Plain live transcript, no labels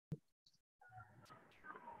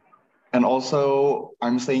And also,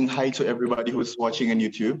 I'm saying hi to everybody who's watching on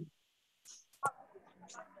YouTube.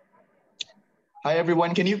 Hi,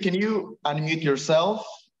 everyone. Can you unmute yourself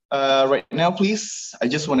right now, please? I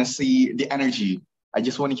just want to see the energy. I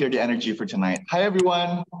just want to hear the energy for tonight. Hi,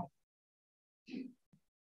 everyone.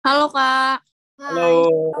 Halo, Kak.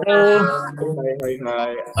 Halo. Hi, hi,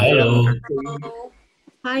 hi. Halo.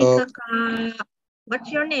 Hai, Kakak.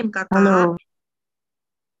 What's your name, Kakak? Halo.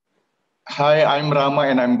 Hi, I'm Rama,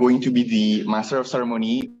 and I'm going to be the master of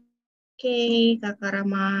ceremony. Oke, Kakak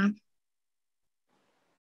Rama.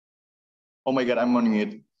 Oh my God, I'm on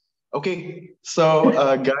mute. Okay, so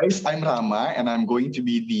guys, I'm Rama, and I'm going to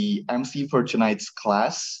be the MC for tonight's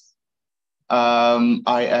class. I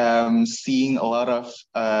am seeing a lot of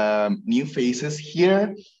new faces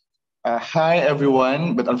here. Hi,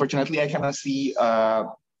 everyone, but unfortunately, I cannot see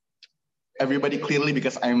everybody clearly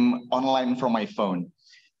because I'm online from my phone.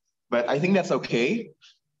 But I think that's okay.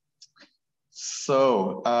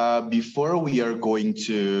 So before we are going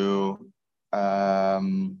to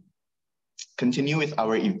continue with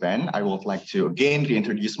our event, I would like to again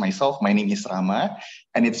reintroduce myself. My name is Rama,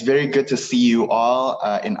 and it's very good to see you all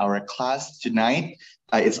in our class tonight.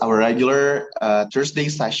 It's our regular Thursday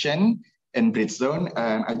session in Britzone.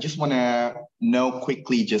 I just want to know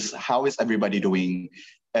quickly just how is everybody doing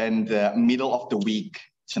in the middle of the week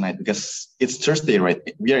tonight, because it's Thursday, right?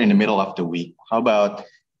 We are in the middle of the week. How about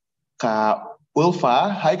Kak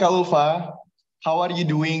Ulfa? Hi, Kak Ulfa. How are you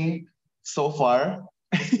doing so far?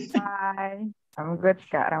 Hi. I'm good,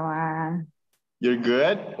 Kak Rama. You're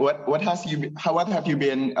good. What have you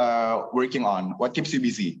been working on? What keeps you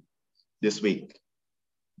busy this week?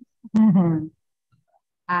 I'm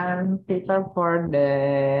prepared for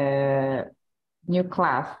the new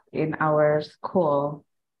class in our school.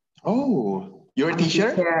 Oh, you're a I'm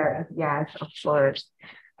teacher? teacher. Yes, of course.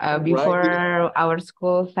 Before our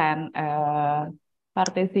school sent a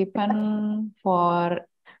participant for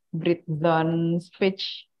Britzone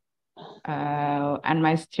speech, and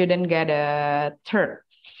my student get a third.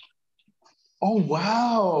 Oh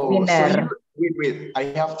wow! Winner. So wait. I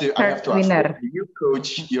have to ask. Winner. Do you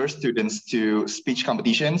coach your students to speech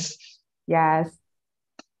competitions? Yes,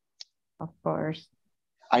 of course.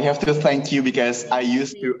 I have to thank you because I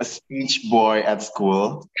used to a speech boy at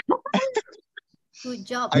school. Good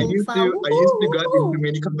job, I used to go into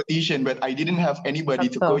many competition, but I didn't have anybody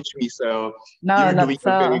to coach me. So you're doing a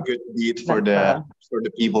very good deed for the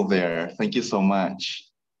people there. Thank you so much.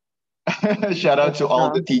 Shout out to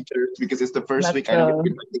all the teachers because it's the first week I don't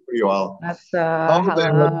get to for you all.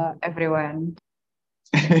 Hello, everyone.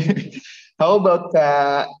 How about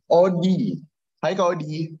Odi? Hi,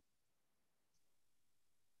 Odi.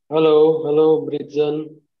 Hello,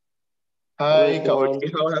 Britzone. Hi,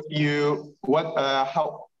 Odi. How have you?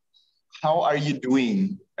 How are you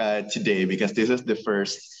doing today? Because this is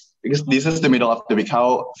the middle of the week.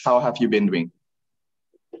 How have you been doing?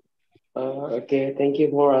 Okay, thank you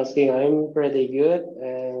for asking. I'm pretty good,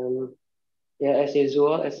 and yeah, as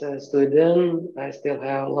usual, as a student, I still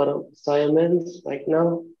have a lot of assignments right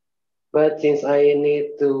now. But since I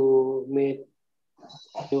need to meet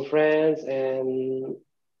new friends and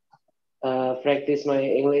practice my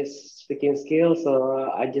English speaking skills,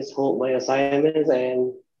 so I just hold my assignments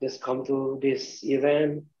and just come to this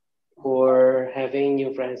event for having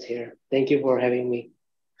new friends here. Thank you for having me.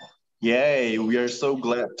 Yay, we are so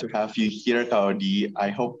glad to have you here, Kaudi. I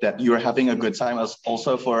hope that you're having a good time.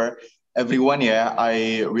 Also for everyone, yeah,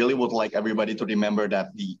 I really would like everybody to remember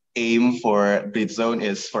that the aim for Britzone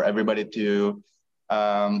is for everybody to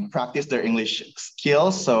practice their English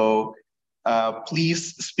skills. So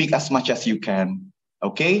please speak as much as you can,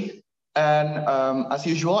 okay? And as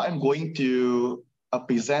usual, I'm going to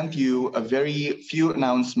present you a very few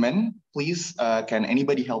announcements. Please, can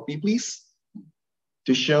anybody help me, please?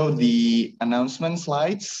 To show the announcement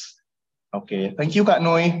slides. Okay, thank you, Kak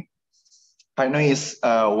Noi. Kak Noi is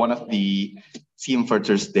one of the team for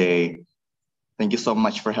Thursday. Thank you so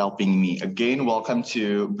much for helping me. Again, welcome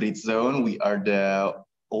to Britzone. We are the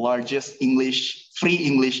largest free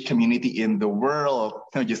English community in the world.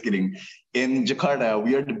 No, just kidding. In Jakarta,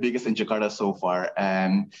 we are the biggest in Jakarta so far.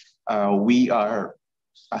 And we are,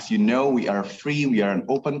 as you know, we are free. We are an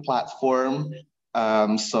open platform.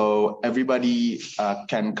 So everybody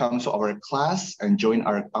can come to our class and join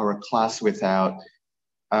our class without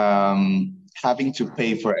having to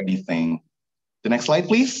pay for anything. The next slide,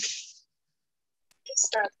 please.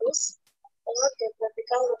 Status or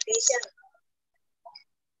geographical location.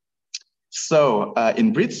 So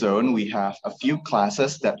in Britzone, we have a few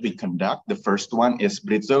classes that we conduct. The first one is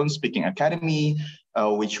Britzone Speaking Academy.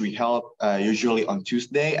 which we held usually on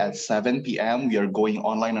Tuesday at 7 p.m. We are going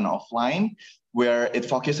online and offline, where it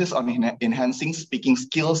focuses on enhancing speaking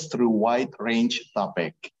skills through wide range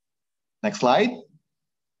topic. Next slide.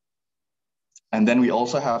 And then we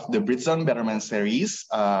also have the Britzone Betterment series,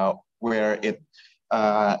 where it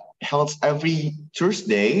held every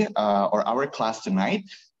Thursday, or our class tonight,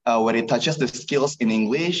 where it touches the skills in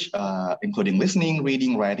English, including listening,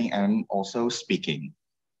 reading, writing, and also speaking.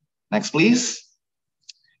 Next, please.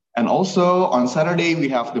 And also on Saturday, we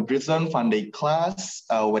have the Britzone Fun Day class,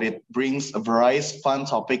 where it brings a variety of fun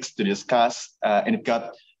topics to discuss, and it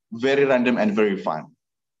got very random and very fun.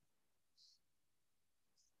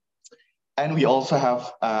 And we also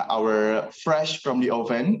have our fresh from the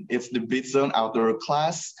oven. It's the Britzone outdoor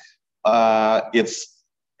class. It's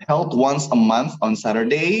held once a month on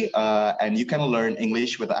Saturday, and you can learn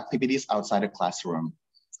English with activities outside the classroom.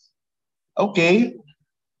 Okay.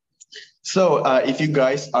 So if you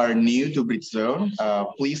guys are new to Britzone,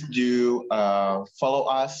 please do follow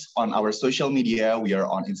us on our social media. We are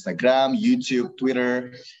on Instagram, YouTube,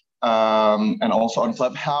 Twitter, and also on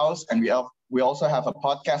Clubhouse. And we also have a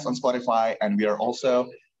podcast on Spotify, and we are also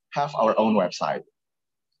have our own website.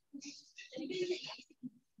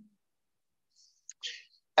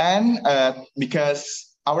 And because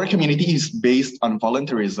our community is based on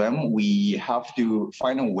volunteerism, we have to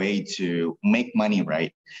find a way to make money,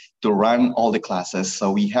 right? To run all the classes.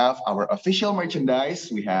 So we have our official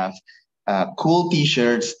merchandise. We have cool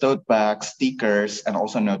t-shirts, tote bags, stickers, and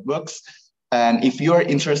also notebooks. And if you are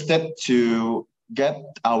interested to get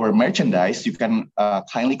our merchandise, you can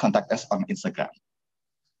kindly contact us on Instagram.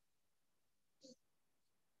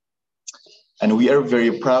 And we are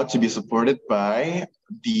very proud to be supported by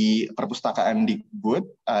the Perpustakaan Dikbud.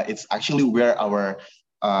 It's actually where our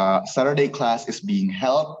Saturday class is being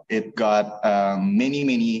held. It got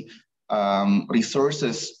many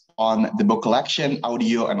resources on the book collection,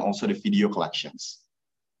 audio, and also the video collections.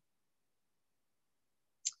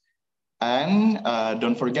 And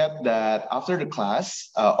don't forget that after the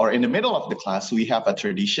class, or in the middle of the class, we have a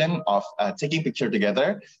tradition of taking picture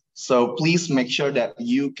together. So please make sure that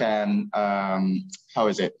you can,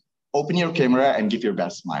 open your camera and give your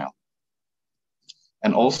best smile.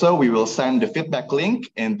 And also we will send the feedback link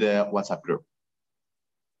in the WhatsApp group.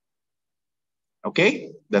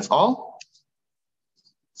 Okay, that's all.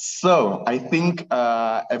 So I think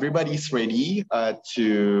everybody's ready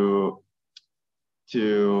to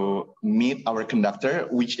meet our conductor,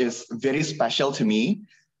 which is very special to me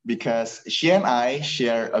because she and I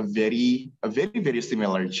share a very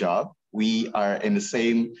similar job. We are in the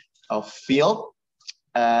same field.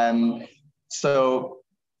 And so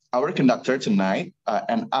our conductor tonight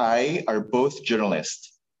and I are both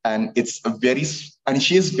journalists. And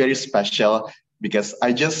she is very special because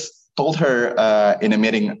I just told her in a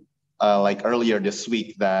meeting like earlier this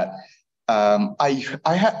week that I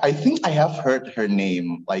think I have heard her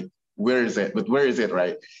name, like, where is it? But where is it,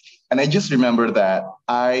 right? And I just remember that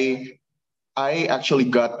I actually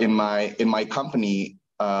got in my company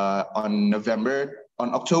on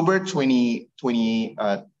October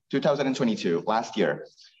 2022, last year.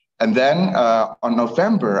 And then on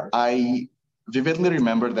November, I vividly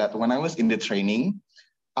remember that when I was in the training,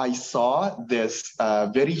 I saw this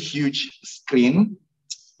very huge screen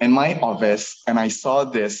in my office, and I saw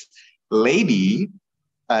this lady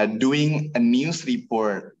doing a news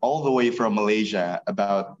report all the way from Malaysia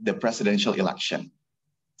about the presidential election.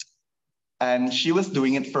 And she was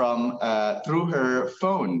doing it from through her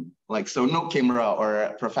phone, like, so no camera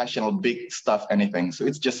or professional big stuff, anything. So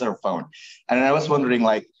it's just her phone. And I was wondering,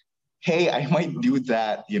 like, hey, I might do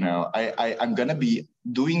that, you know, I'm gonna be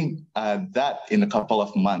doing that in a couple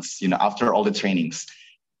of months, you know, after all the trainings.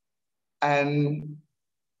 And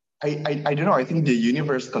I don't know, I think the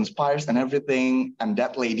universe conspires and everything, and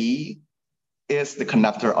that lady is the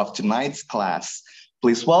conductor of tonight's class.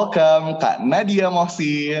 Please welcome Kak Nadia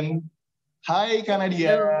Mohsin. Hi, Kak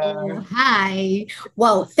Nadia. Hello. Hi.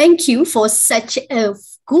 Wow, thank you for such a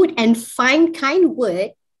good and fine, kind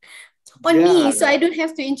word on me, so I don't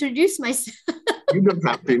have to introduce myself. You don't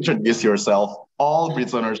have to introduce yourself. All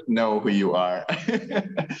Britzoners know who you are.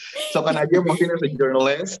 So Kak Nadia Mohsin is a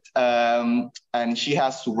journalist, and she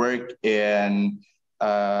has worked in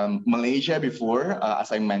Malaysia before,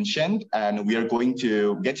 as I mentioned, and we are going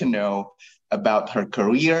to get to know about her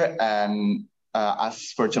career. And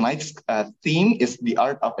as for tonight's theme is the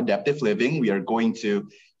art of adaptive living, we are going to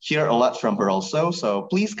hear a lot from her also. So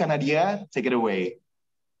please, Kak Nadia, take it away.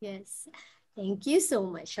 Yes, thank you so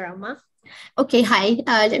much, Rama. Okay, hi.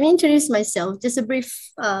 Let me introduce myself. Just a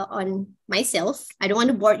brief on myself. I don't want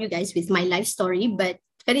to bore you guys with my life story, but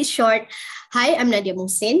Very short. Hi, I'm Nadia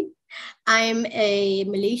Mohsin. I'm a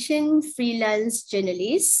Malaysian freelance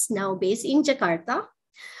journalist now based in Jakarta.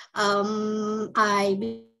 I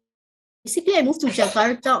moved to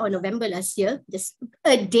Jakarta on November last year, just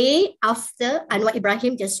a day after Anwar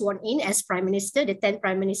Ibrahim just sworn in as Prime Minister, the 10th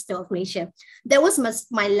Prime Minister of Malaysia. That was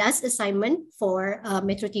my last assignment for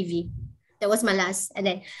Metro TV. That was my last. And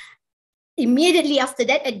then immediately after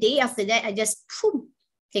that, a day after that, I just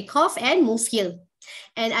take off and move here.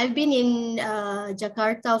 And I've been in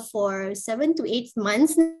Jakarta for 7 to 8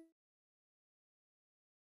 months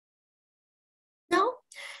now.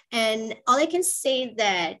 And all I can say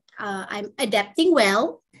that I'm adapting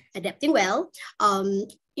well,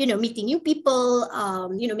 meeting new people,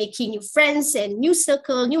 making new friends and new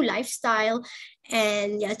circle, new lifestyle,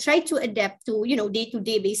 and try to adapt to,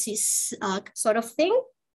 day-to-day basis sort of thing.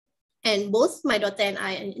 And both my daughter and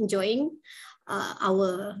I are enjoying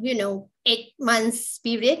our 8 months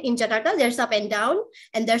period in Jakarta. There's up and down,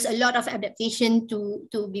 and there's a lot of adaptation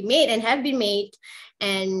to be made and have been made.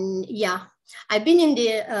 And I've been in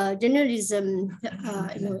the journalism,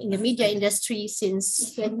 in the media industry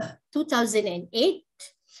since 2008.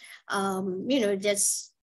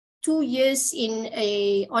 Just 2 years in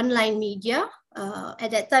a online media.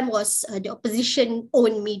 At that time was the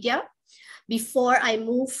opposition-owned media. Before I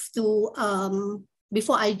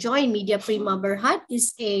joined Media Prima Berhad,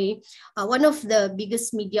 is one of the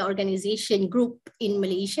biggest media organization group in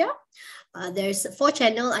Malaysia. There's 4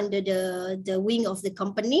 channels under the wing of the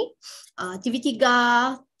company, TV3,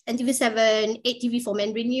 NTV7, 8TV for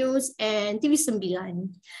Mandarin News, and TV9.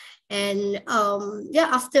 And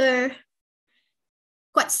after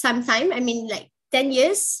quite some time, 10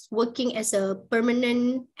 years working as a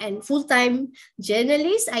permanent and full-time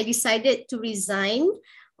journalist, I decided to resign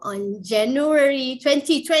on January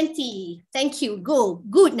 2020. Thank you.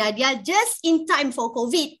 Good, Nadia. Just in time for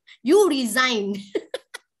COVID, you resigned.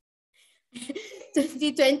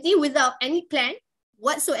 2020 without any plan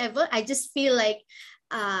whatsoever. I just feel like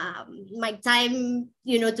my time,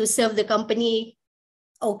 to serve the company,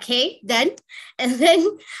 okay, then. And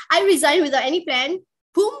then I resigned without any plan.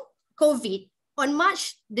 Boom, COVID. On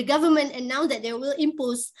March, the government announced that they will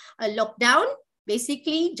impose a lockdown,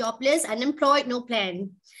 basically jobless, unemployed, no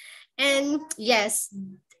plan. And yes,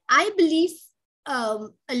 I believe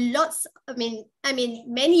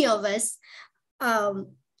many of us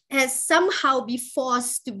has somehow been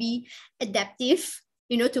forced to be adaptive,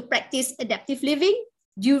 to practice adaptive living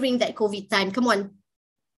during that COVID time. Come on,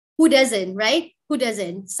 who doesn't, right? Who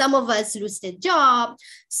doesn't? Some of us lose their job.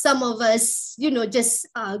 Some of us, just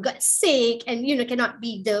got sick and, cannot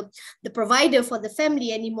be the provider for the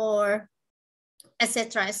family anymore,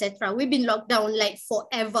 etc., etc. We've been locked down like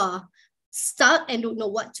forever, stuck and don't know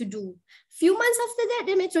what to do. Few months after that,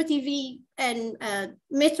 the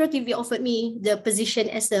Metro TV offered me the position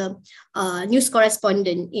as a news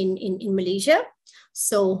correspondent in Malaysia.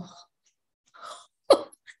 So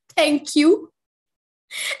thank you.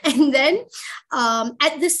 And then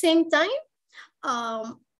at the same time,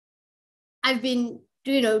 I've been,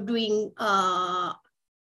 doing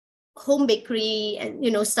home bakery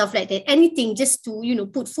and, stuff like that. Anything just to,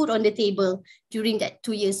 put food on the table during that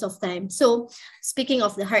 2 years of time. So speaking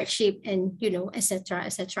of the hardship and, etc.,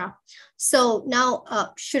 etc. So now,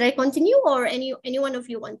 should I continue or any one of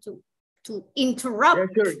you want to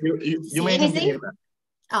interrupt? Yeah, sure. You may anything? continue.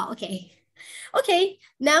 Oh, okay. Okay,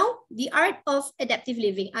 now the art of adaptive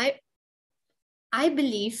living. I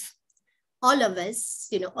believe all of us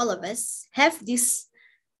have this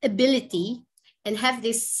ability and have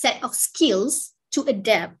this set of skills to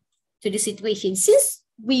adapt to the situation since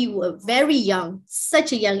we were very young,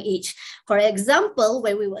 such a young age. For example,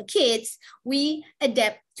 when we were kids, we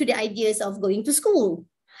adapt to the ideas of going to school.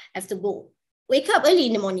 Have to wake up early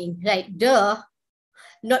in the morning, right? Duh.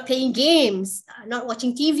 Not playing games, not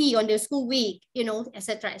watching TV on the school week,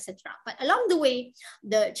 etc., etc. But along the way,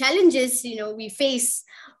 the challenges, we face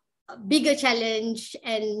a bigger challenge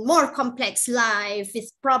and more complex life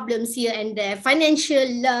with problems here and there, financial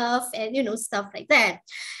love and, stuff like that.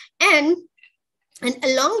 And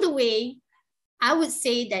along the way, I would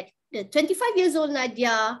say that the 25 years old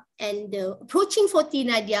Nadia and the approaching 40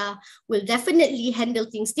 Nadia will definitely handle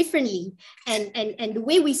things differently. And the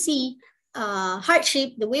way we see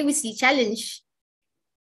hardship, the way we see challenge,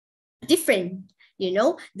 different,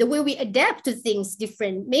 the way we adapt to things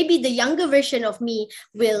different. Maybe the younger version of me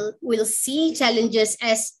will see challenges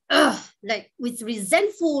as like with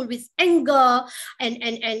resentful, with anger, and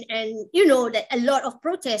that a lot of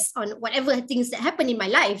protests on whatever things that happen in my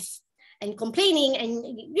life and complaining and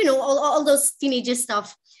all those teenager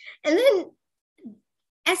stuff. And then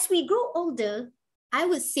as we grow older, I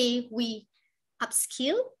would say we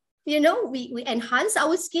upskill, we enhance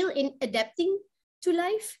our skill in adapting to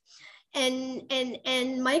life. And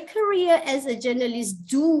my career as a journalist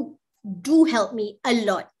do help me a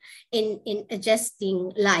lot in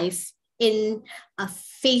adjusting life, in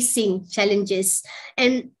facing challenges.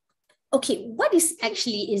 And okay, what is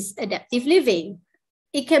adaptive living?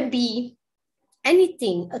 It can be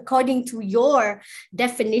anything according to your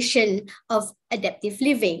definition of adaptive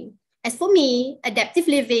living. As for me, adaptive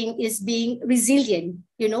living is being resilient,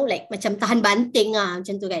 like macam tahan banting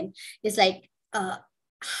macam tu kan. It's like,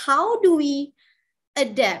 how do we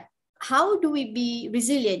adapt? How do we be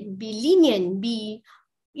resilient, be lenient, be,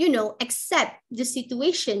 accept the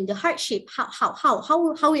situation, the hardship? How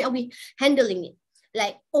are we handling it?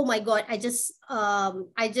 Like, oh my God, I just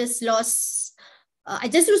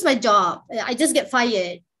lose my job. I just get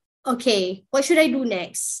fired. Okay, what should I do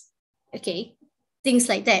next? Okay, things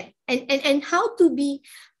like that. And how to be,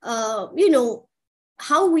 how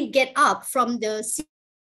we get up from the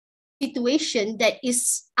situation that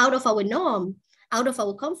is out of our norm, out of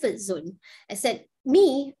our comfort zone. I said,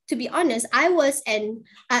 me, to be honest, I was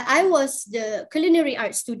the culinary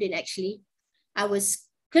arts student actually. I was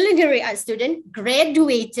culinary arts student,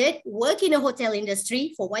 graduated, work in a hotel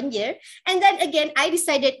industry for 1 year. And then again, I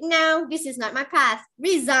decided, no, this is not my path.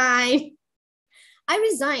 Resign. I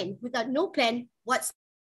resigned without no plan whatsoever.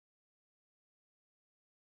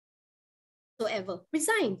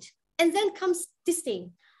 Resigned. And then comes this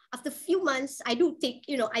thing. After a few months, I do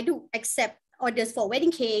accept orders for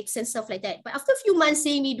wedding cakes and stuff like that. But after a few months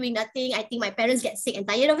seeing me doing nothing, I think my parents get sick and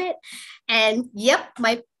tired of it. And yep,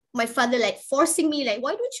 my father like forcing me, like,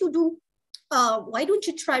 why don't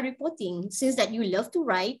you try reporting, since that you love to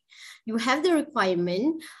write, you have the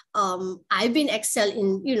requirement. I've been excel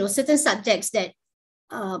in, certain subjects that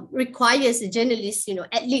requires a journalist,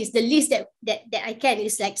 at least the least that I can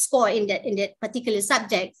is like score in that particular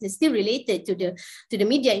subject. It's still related to the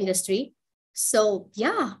media industry. So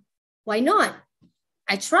yeah, why not?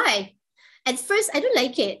 I try. At first, I don't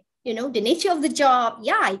like it. The nature of the job,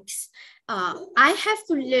 yikes. I have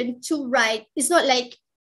to learn to write. It's not like,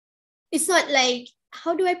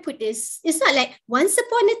 how do I put this? It's not like once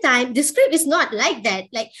upon a time, the script is not like that.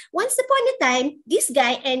 Like once upon a time, this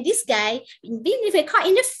guy and this guy being caught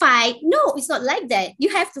in a fight. No, it's not like that. You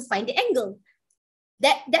have to find the angle.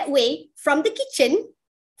 That way, from the kitchen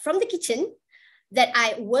that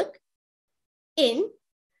I work in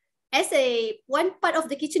as one part of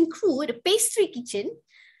the kitchen crew, the pastry kitchen,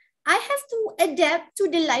 I have to adapt to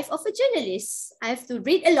the life of a journalist. I have to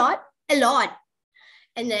read a lot.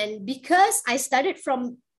 And then because I started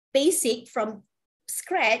from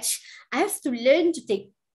scratch, I have to learn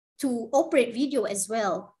to operate video as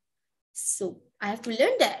well. So I have to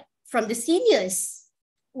learn that from the seniors.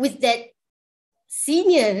 With that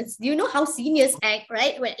seniors, you know how seniors act,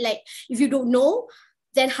 right? Like if you don't know,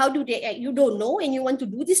 then how do they act? You don't know and you want to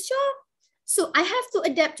do this job. So I have to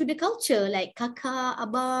adapt to the culture, like kakak,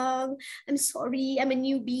 abang, I'm sorry, I'm a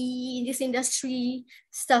newbie in this industry,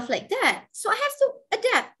 stuff like that. So I have to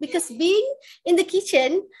adapt because being in the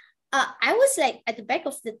kitchen, I was like at the back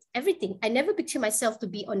of everything. I never picture myself to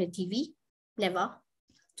be on a TV, never.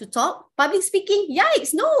 To talk, public speaking,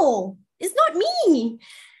 yikes, no, it's not me.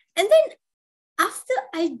 And then after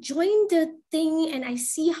I joined the thing and I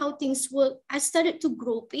see how things work, I started to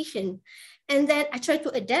grow patient. And then I try to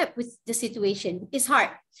adapt with the situation. It's hard.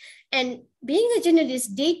 And being a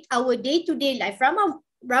journalist, our day-to-day life,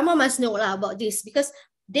 Rama must know about this because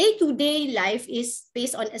day-to-day life is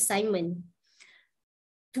based on assignment.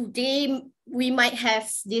 Today, we might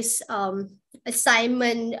have this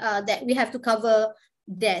assignment that we have to cover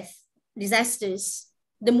death, disasters,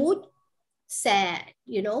 the mood, sad,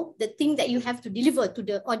 the thing that you have to deliver to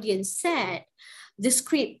the audience, sad, the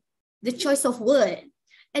script, the choice of word.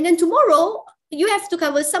 And then tomorrow, you have to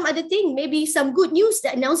cover some other thing, maybe some good news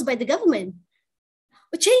that announced by the government.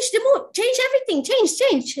 Change the mood, change everything,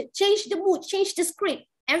 change the mood, change the script,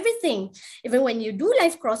 everything. Even when you do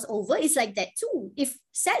live crossover, it's like that too. If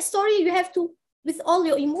sad story, you have to, with all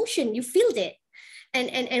your emotion, you feel that.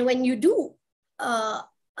 And when you do a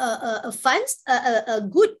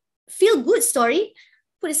good, feel good story,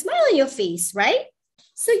 put a smile on your face, right?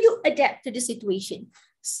 So you adapt to the situation.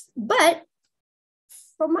 But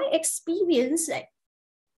from my experience, like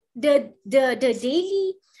the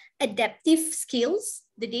daily adaptive skills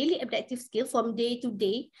from day to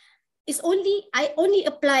day I only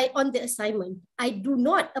apply on the assignment. I do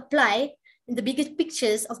not apply in the biggest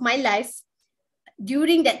pictures of my life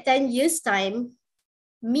during that 10 years time.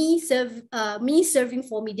 Me serving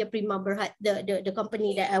for Media Prima Berhad, the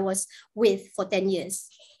company that I was with for 10 years.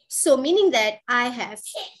 So meaning that I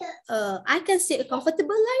can say a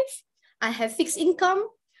comfortable life. I have fixed income.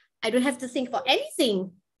 I don't have to think about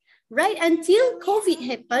anything. Right until COVID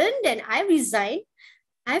happened and I resigned,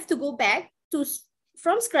 I have to go back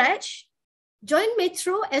from scratch, join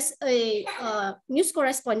Metro as a news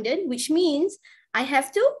correspondent, which means I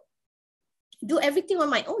have to do everything on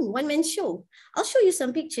my own, one-man show. I'll show you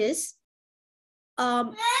some pictures.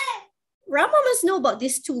 Rama must know about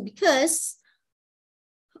this too, because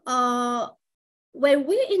when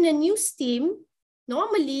we're in a news team,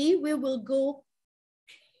 normally we will go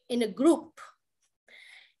in a group,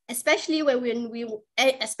 especially when we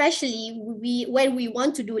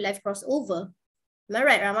want to do live crossover. Am I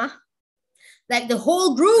right, Rama? Like the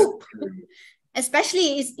whole group,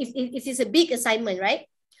 especially if it's a big assignment, right?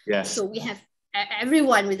 Yes. So we have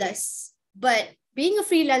everyone with us. But being a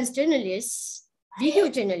freelance journalist, video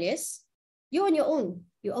journalist, you're on your own.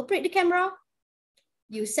 You operate the camera,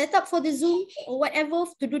 you set up for the Zoom or whatever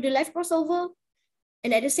to do the live crossover.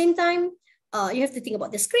 And at the same time, you have to think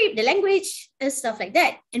about the script, the language, and stuff like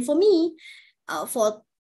that. And for me, for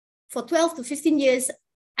 12 to 15 years,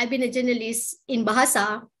 I've been a journalist in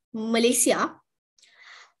Bahasa, Malaysia.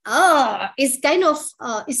 It's kind of,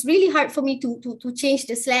 it's really hard for me to change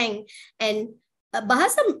the slang. And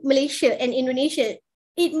Bahasa Malaysia and Indonesia,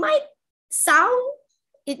 it might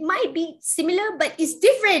be similar, but it's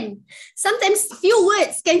different. Sometimes few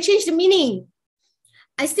words can change the meaning.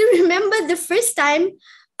 I still remember the first time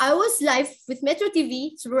I was live with Metro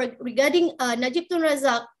TV regarding Najib Tun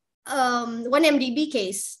Razak 1MDB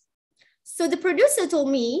case. So the producer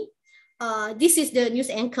told me, this is the news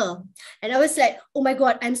anchor. And I was like, oh my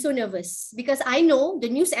God, I'm so nervous because I know the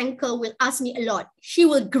news anchor will ask me a lot. She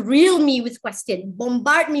will grill me with questions,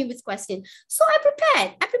 bombard me with questions. So I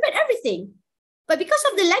prepared everything. But because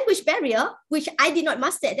of the language barrier, which I did not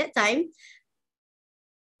master at that time,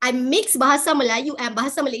 I mixed Bahasa Melayu and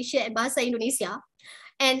Bahasa Malaysia and Bahasa Indonesia.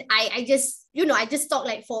 And I just talk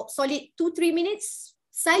like for solid 2-3 minutes,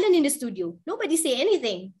 silent in the studio. Nobody say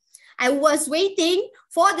anything. I was waiting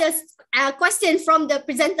for the question from the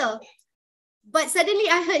presenter. But suddenly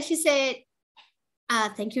I heard she said,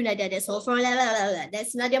 thank you, Nadia. That's all from blah, blah, blah, blah.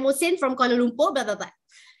 That's Nadia Mohsin from Kuala Lumpur, blah, blah, blah.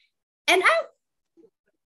 And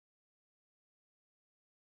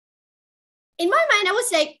in my mind, I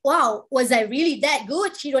was like, wow, was I really that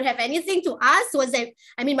good? She don't have anything to ask.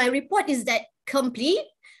 My report is that complete?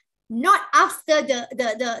 Not after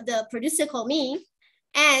the producer called me.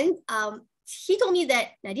 And he told me that,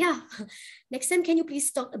 Nadia, next time, can you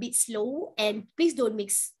please talk a bit slow and please don't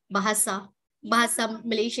mix Bahasa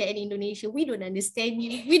Malaysia and Indonesia. We don't understand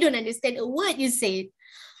you. We don't understand a word you said.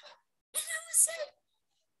 And I was like,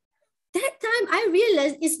 that time I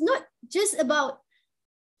realized it's not just about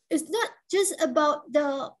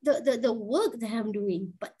the work that I'm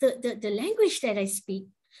doing, but the language that I speak,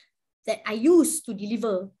 that I use to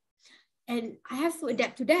deliver. And I have to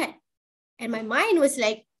adapt to that. And my mind was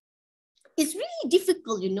like, it's really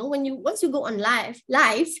difficult, once you go on live,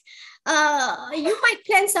 you might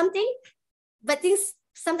plan something, but things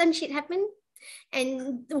sometimes shit happen,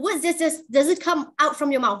 and the words just doesn't come out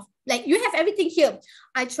from your mouth. Like you have everything here.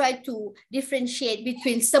 I try to differentiate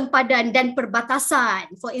between sempadan dan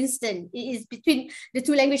perbatasan. For instance, it is between the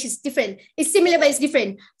two languages different. It's similar, but it's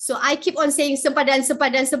different. So I keep on saying sempadan. They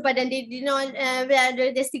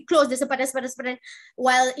still close the sempadan.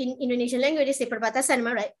 While in Indonesian language, they say perbatasan, am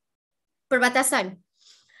I right? Perbatasan.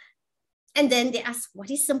 And then they ask, what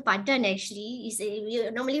is sempadan actually?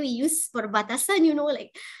 Normally we use perbatasan,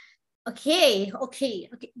 like, okay.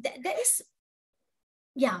 That is,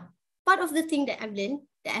 part of the thing that I've learned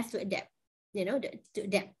that I have to adapt, to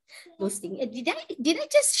adapt those things. Did I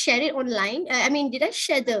just share it online? Did I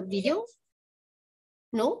share the video?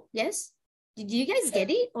 No? Yes? Did you guys get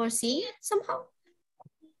it or see it somehow?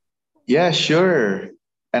 Yeah, sure.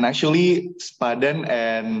 And actually, sempadan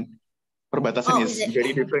and perbatasan is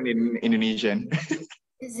very different in Indonesian.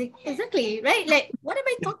 Exactly, right? Like, what am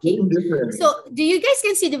I talking? So, do you guys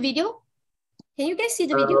can see the video? Can you guys see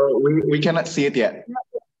the video? We cannot see it yet.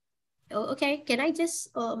 Oh, okay. Can I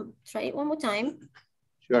just try it one more time?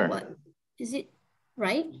 Sure. What is it?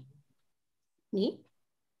 Right? Me?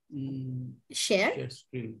 Share?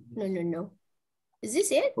 No. Is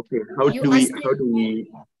this it? Okay. How do we?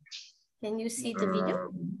 Can you see the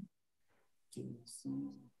video?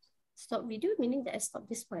 Stop video meaning that I stop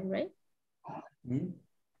this one, right?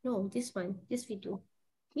 No, this one, this video.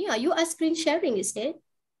 Yeah, you are screen sharing, is it?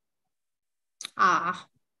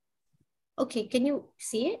 Okay, can you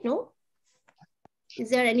see it? No? Is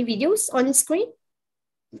there any videos on screen?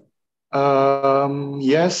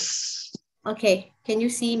 Yes. Okay, can you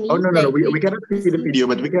see me? Oh, no, no, no. Like, We cannot see the video,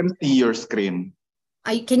 but we can see your screen.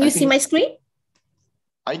 Can I you see think my screen?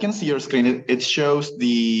 I can see your screen. It shows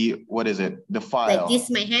the, what is it? The Like file, this,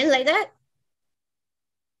 my hand like that?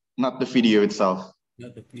 not the video itself.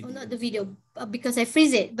 Oh, not the video, because I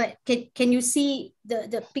freeze it. But can you see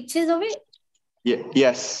the pictures of it? Yeah,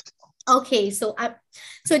 yes. Okay, so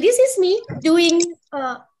this is me doing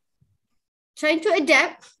trying to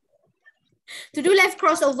adapt to do live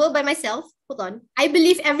crossover by myself. Hold on. I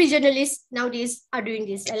believe every journalist nowadays are doing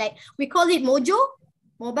this. Like, we call it Mojo,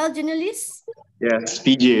 mobile journalists. Yes,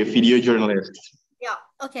 VJ, video journalist. Yeah.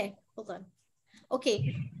 Okay. Hold on.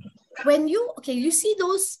 Okay. You see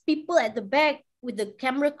those people at the back with the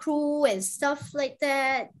camera crew and stuff like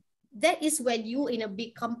that. That is when you in a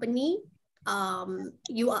big company,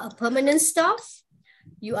 you are a permanent staff,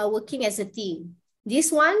 you are working as a team.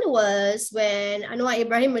 This one was when Anwar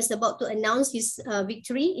Ibrahim was about to announce his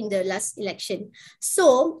victory in the last election.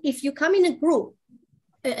 So if you come in a group,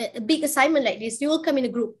 a big assignment like this, you will come in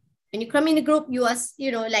a group. When you come in a group, you are,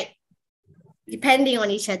 like, depending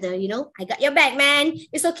on each other, I got your back, man.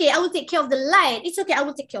 It's okay. I will take care of the light. It's okay. I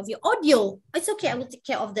will take care of your audio. It's okay. I will take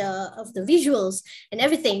care of the visuals and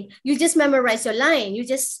everything. You just memorize your line. You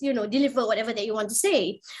just, deliver whatever that you want to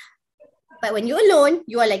say. But when you're alone,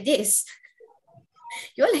 you are like this.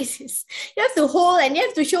 You're like this. You have to hold and you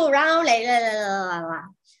have to show around like la, la, la, la.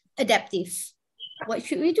 Adaptive. What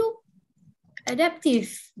should we do?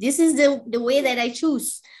 Adaptive. This is the way that I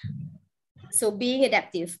choose. So being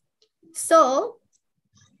adaptive. So,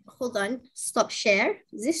 hold on, stop share.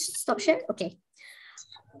 Is this stop share? Okay.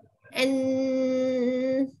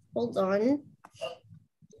 And hold on.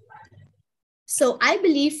 So I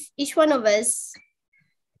believe each one of us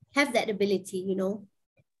have that ability,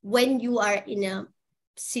 when you are in a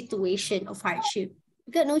situation of hardship,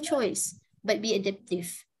 you got no choice but be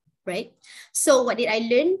adaptive, right? So what did I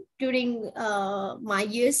learn during my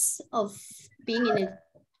years of being in a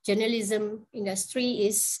journalism industry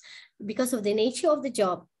is, because of the nature of the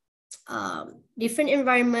job, different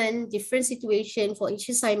environment, different situation for each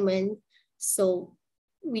assignment. So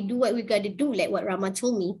we do what we got to do, like what Rama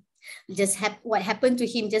told me. What happened to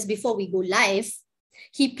him just before we go live.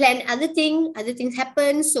 He planned other things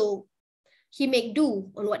happen. So he make do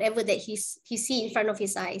on whatever that he see in front of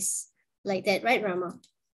his eyes. Like that, right, Rama?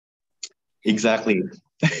 Exactly.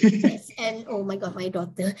 Yes. And oh my God, my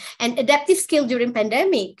daughter. And adaptive skill during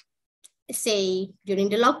pandemic. Say during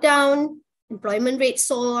the lockdown, employment rate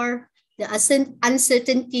soar, the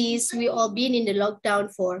uncertainties, we all been in the lockdown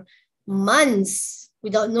for months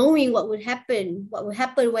without knowing what would happen. What would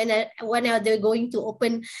happen when are they going to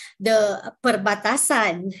open the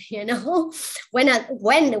perbatasan? When the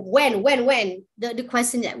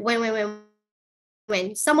question that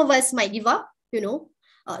when some of us might give up,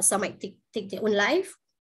 some might take their own life.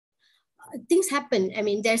 Things happen. I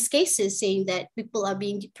mean, there's cases saying that people are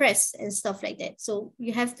being depressed and stuff like that. So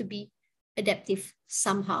you have to be adaptive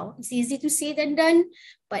somehow. It's easy to say than done,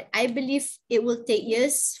 but I believe it will take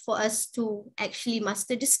years for us to actually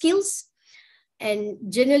master the skills. And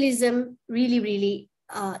journalism really, really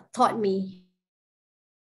taught me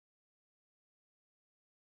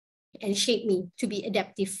and shaped me to be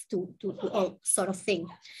adaptive to all sort of thing.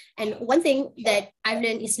 And one thing that I've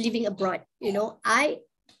learned is living abroad.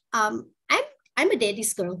 I'm a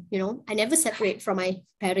daddy's girl, I never separate from my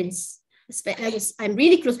parents. I'm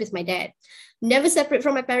really close with my dad. Never separate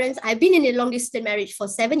from my parents. I've been in a long distance marriage for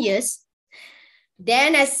 7 years.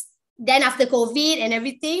 Then after COVID and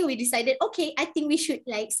everything, we decided, okay, I think we should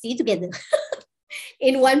stay together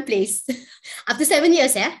in one place. After 7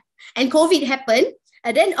 years, and COVID happened.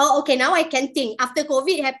 And then, okay, now I can think. After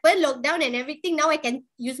COVID happened, lockdown and everything, now I can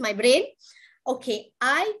use my brain. Okay,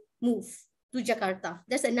 I move to Jakarta.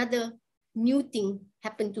 That's another new thing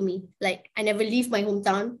happened to me. Like, I never leave my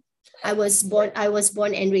hometown. I was born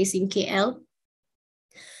and raised in KL.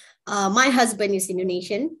 My husband is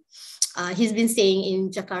Indonesian. He's been staying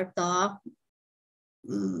in Jakarta.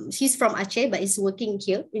 He's from Aceh, but he's working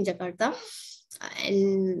here in Jakarta.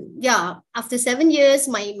 And yeah, after 7 years,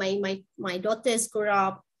 my daughters grew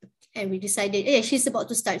up, and we decided, she's about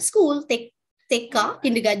to start school, take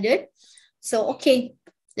kindergarten. So okay,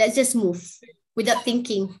 let's just move without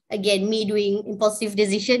thinking. Again, me doing impulsive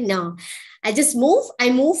decision. No, I just move.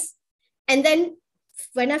 And then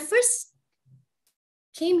when I first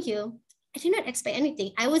came here, I did not expect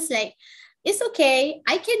anything. I was like, it's okay.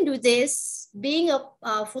 I can do this. Being a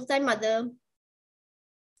full-time mother,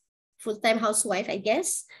 full-time housewife, I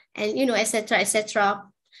guess, and etc., etc.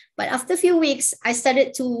 But after a few weeks, I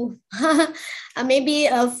started to maybe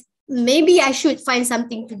I should find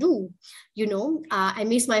something to do. I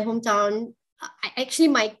miss my hometown. Actually,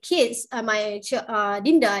 my kids,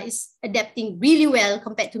 Dinda is adapting really well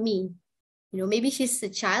compared to me. Maybe she's a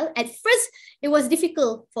child. At first, it was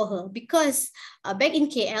difficult for her because back in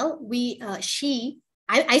KL,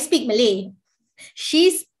 I speak Malay.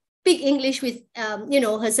 She speak English with,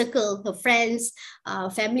 her circle, her friends,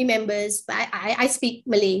 family members, but I speak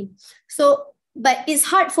Malay. So, but it's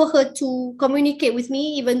hard for her to communicate with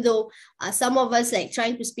me, even though some of us like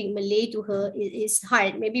trying to speak Malay to her is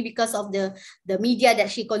hard. Maybe because of the media that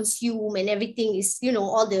she consume and everything is,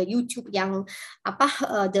 all the YouTube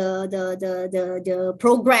the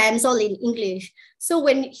programs all in English. So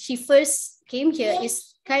when she first came here,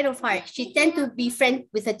 it's kind of hard. She tend to be friend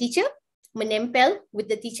with her teacher, menempel with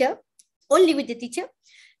the teacher, only with the teacher,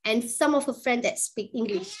 and some of her friends that speak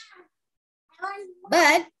English.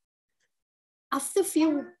 But after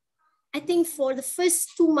I think for the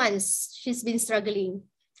first 2 months, she's been struggling.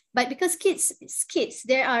 But because kids,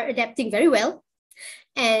 they are adapting very well.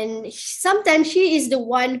 And sometimes she is the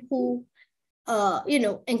one who,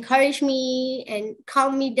 encourage me and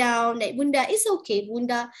calm me down. Like, Bunda, it's okay,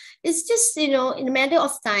 Bunda. It's just, in a matter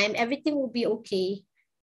of time, everything will be okay.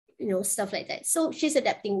 Stuff like that. So she's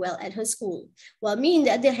adapting well at her school. While me, on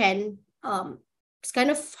the other hand, it's kind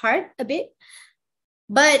of hard a bit.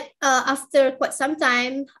 But after quite some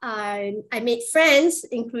time, I made friends,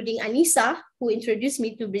 including Anissa, who introduced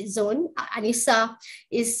me to Britzone. Anissa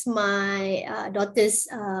is my daughter's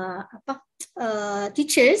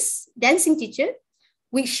dancing teacher,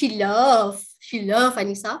 which she loved. She loved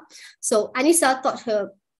Anissa. So Anissa taught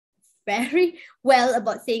her very well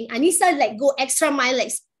about saying, Anissa like go extra mile,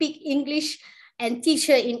 like speak English and teach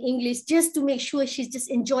her in English just to make sure she's just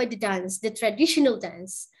enjoy the dance, the traditional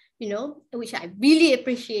dance, which I really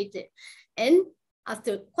appreciated. And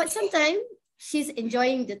after quite some time, she's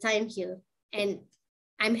enjoying the time here. And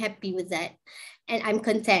I'm happy with that. And I'm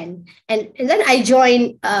content. And then I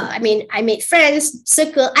joined, I made friends,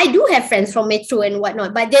 circle. I do have friends from Metro and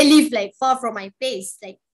whatnot, but they live like far from my place,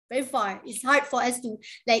 like very far. It's hard for us to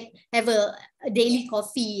like have a daily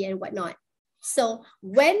coffee and whatnot. So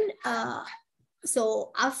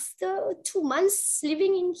so after 2 months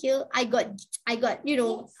living in here, I got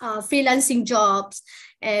freelancing jobs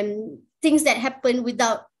and things that happen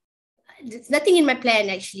without, there's nothing in my plan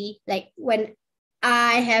actually. Like when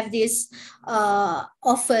I have this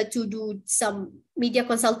offer to do some media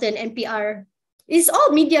consultant and PR, it's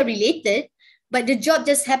all media related, but the job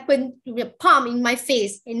just happened to be a palm in my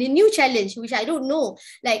face and a new challenge, which I don't know.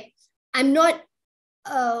 Like I'm not,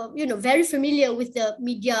 very familiar with the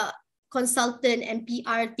media consultant and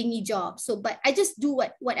PR thingy job. So, but I just do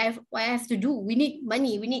what I have to do. We need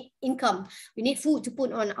money, we need income, we need food to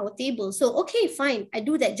put on our table. So, okay, fine, I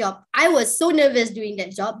do that job. I was so nervous doing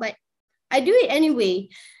that job, but I do it anyway.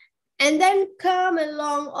 And then come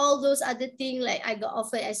along all those other things, like I got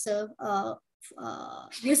offered as a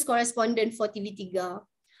news correspondent for TV3,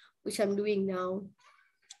 which I'm doing now.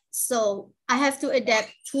 So I have to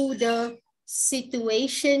adapt to the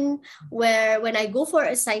situation where when I go for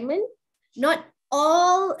assignment, not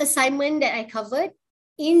all assignment that I covered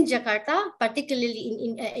in Jakarta,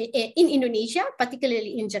 particularly in Indonesia,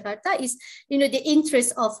 particularly in Jakarta, is the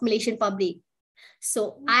interest of Malaysian public.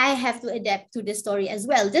 So I have to adapt to the story as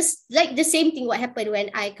well. Just like the same thing what happened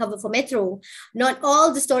when I cover for Metro. Not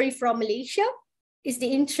all the story from Malaysia is the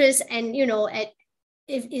interest, and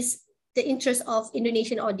is the interest of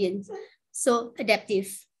Indonesian audience. So adaptive.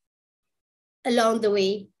 Along the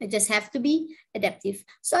way, I just have to be adaptive.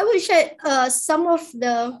 So I will share some of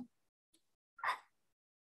the,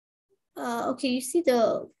 okay, you see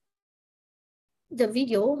the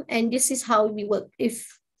video, and this is how we work. If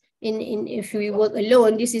we work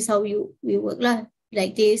alone, this is how we work lah.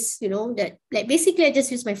 Like this, that like basically I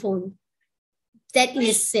just use my phone. That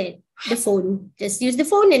is it, the phone. Just use the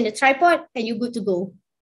phone and the tripod and you're good to go.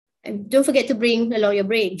 And don't forget to bring along your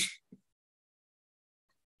brain.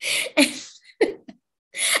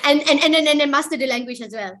 and then master the language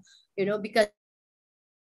as well, because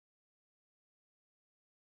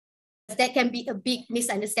that can be a big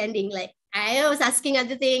misunderstanding. Like I was asking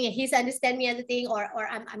other thing and he's understand me other thing, or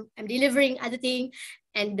I'm delivering other thing,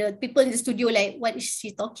 and the people in the studio like, what is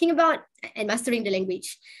she talking about? And mastering the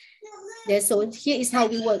language. So here is how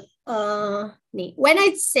we work. When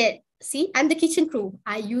I said, see, I'm the kitchen crew.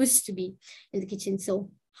 I used to be in the kitchen.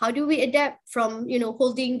 So how do we adapt from,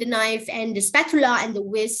 holding the knife and the spatula and the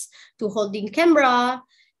whisk to holding camera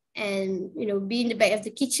and, being in the back of the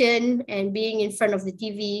kitchen and being in front of the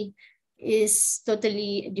TV is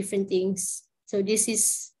totally different things. So this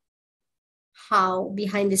is how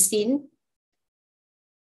behind the scene.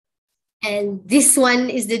 And this one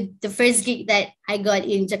is the first gig that I got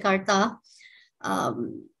in Jakarta.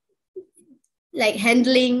 Like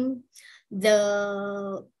handling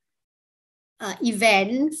the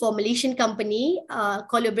event for Malaysian company,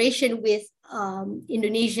 collaboration with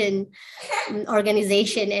Indonesian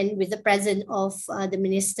organization and with the presence of the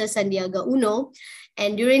Minister Sandiaga Uno.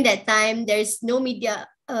 And during that time, there's no media,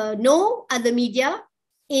 no other media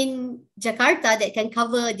in Jakarta that can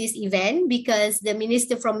cover this event because the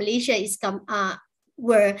minister from Malaysia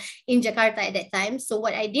were in Jakarta at that time. So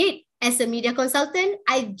what I did as a media consultant,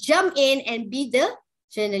 I jump in and be the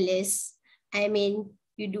journalist. I mean,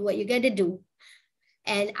 you do what you gotta do.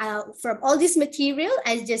 And from all this material,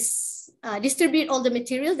 I just distribute all the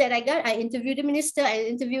material that I got. I interview the minister, I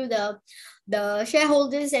interview the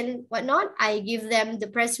shareholders and whatnot. I give them the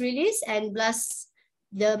press release and blast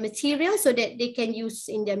the material so that they can use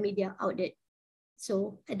in their media outlet.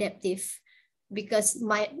 So adaptive, because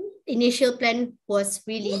my initial plan was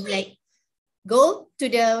really like go to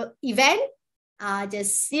the event,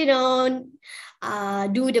 just, do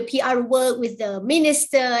the PR work with the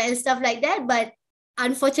minister and stuff like that. But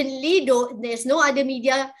unfortunately, there's no other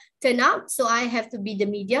media turn up. So I have to be the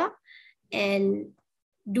media and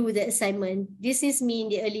do the assignment. This is me in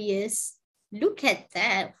the early years. Look at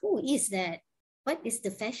that. Who is that? What is the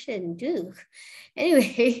fashion do?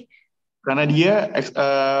 Anyway. Nadia,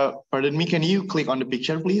 pardon me, can you click on the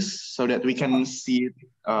picture, please, so that we can see it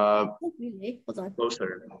really? Hold on.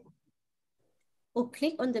 closer? Oh,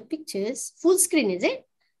 click on the pictures. Full screen, is it?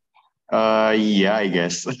 Yeah, I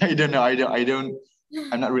guess. I don't know.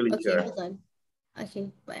 I'm not really okay, sure. Hold on. Okay,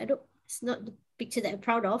 but it's not the picture that I'm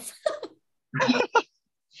proud of.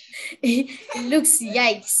 It looks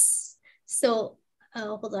yikes. So,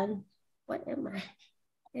 hold on. What am I?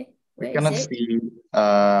 Okay, We cannot see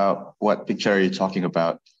what picture are you talking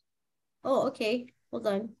about. Oh, okay. Hold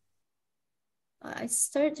on. I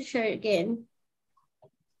started to share it again.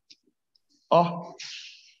 Oh,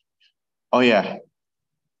 yeah.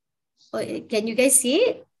 Oh, can you guys see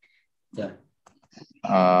it? Yeah.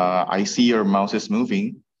 I see your mouse is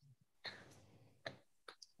moving.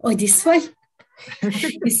 Oh, this one.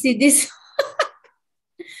 You see this?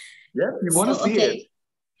 Yeah, you want to see it.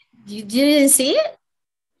 You didn't see it?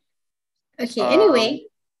 Okay, anyway.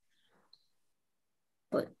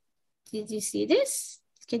 What, did you see this?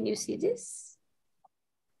 Can you see this?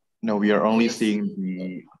 No, we are only seeing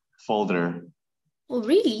the folder. Oh,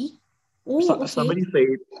 really? Oh, okay. Somebody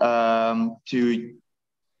said to...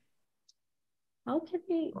 How can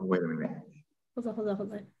we... Oh, wait a minute. Hold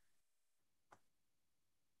on.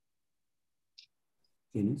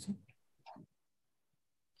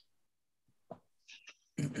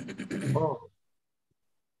 Oh.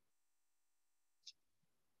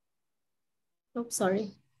 Oh,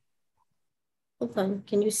 sorry. Hold on.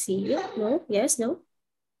 Can you see it? No? Yes? No?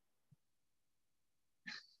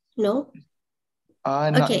 No?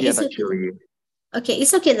 Not okay, yet, actually. Okay,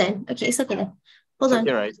 it's okay then. Hold on.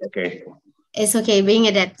 Okay, right? Okay. It's okay. Being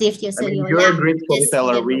adaptive, you're a great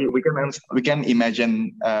storyteller. We can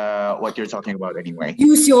imagine what you're talking about anyway.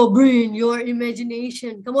 Use your brain, your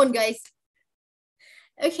imagination. Come on, guys.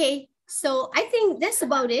 Okay, so I think that's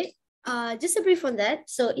about it. Just a brief on that.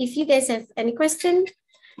 So if you guys have any question,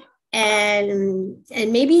 and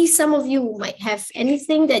maybe some of you might have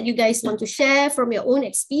anything that you guys want to share from your own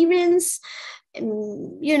experience,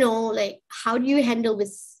 and like how do you handle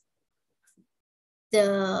with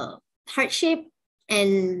the hardship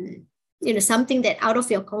and something that out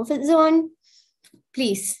of your comfort zone,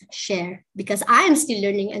 please share, because I am still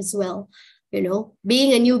learning as well,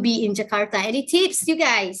 being a newbie in Jakarta. Any tips, you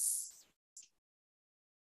guys?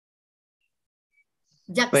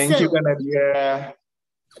 Jaksel. Thank you, Nadia.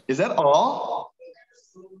 Is that all?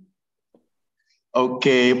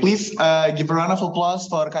 Okay, please give a round of applause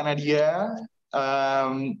for Kak Nadia.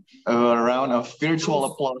 A round of virtual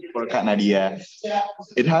applause for Kak Nadia.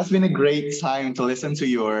 It has been a great time to listen to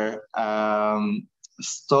your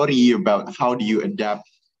story about how do you adapt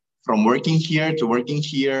from working here to working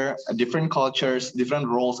here, different cultures, different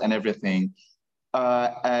roles and everything.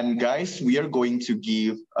 And guys, we are going to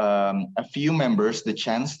give a few members the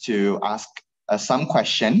chance to ask some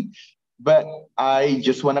question, but I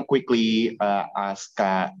just want to quickly ask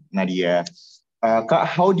Nadia,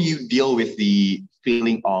 how do you deal with the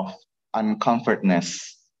feeling of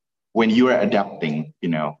uncomfortness when you are adapting?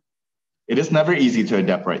 It is never easy to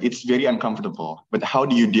adapt, right? It's very uncomfortable, but how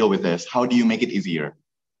do you deal with this? How do you make it easier?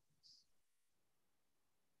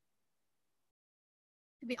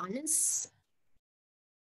 To be honest,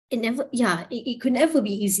 it could never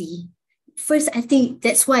be easy. First, I think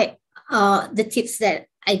that's why the tips that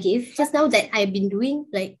I gave just now that I've been doing,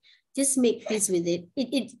 like just make peace with it.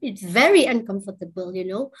 It's very uncomfortable, you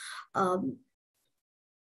know. In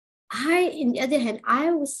the other hand,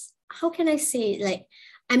 how can I say it? Like,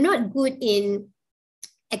 I'm not good in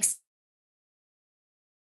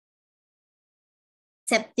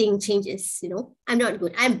accepting changes, you know. I'm not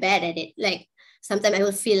good. I'm bad at it. Like, sometimes I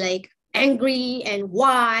will feel like angry and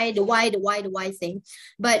why thing.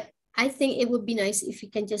 But I think it would be nice if you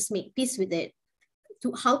can just make peace with it.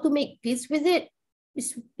 How to make peace with it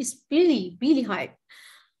is really, really hard.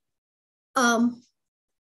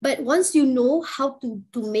 But once you know how to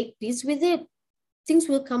make peace with it, things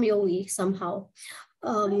will come your way somehow.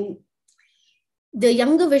 The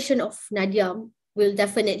younger version of Nadia will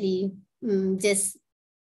definitely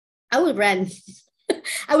I will run.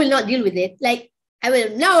 I will not deal with it. Like, I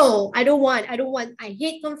don't want. I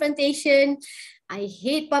hate confrontation. I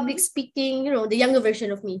hate public speaking, you know, the younger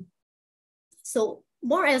version of me. So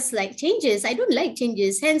more as like changes. I don't like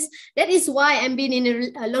changes. Hence, that is why I'm been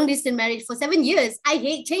in a long distance marriage for 7 years. I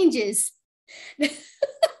hate changes.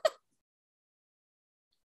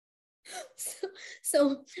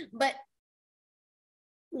 But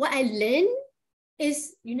what I learned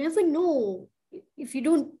is you never know if you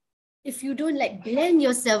don't like blend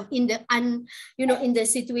yourself in the in the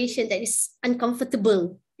situation that is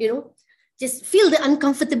uncomfortable, you know, just feel the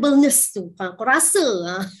uncomfortableness tu. Kau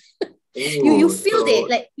rasa you feel it,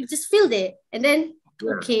 like you just feel it, and then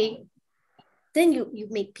okay, then you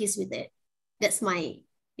make peace with it. That's my,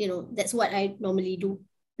 that's what I normally do.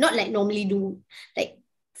 Not like normally do, like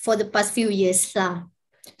for the past few years lah.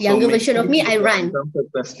 Younger version of me, I run.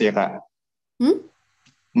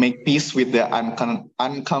 Make peace with the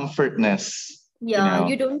uncomfortness. Yeah,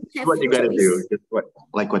 you don't have what you gotta choice. do. Just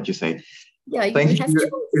what you say. Yeah, you Thank don't have you.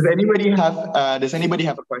 choice. Does anybody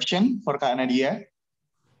have a question for Kak Nadia?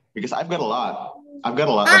 Because I've got a lot. I've got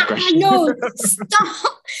a lot of questions. No,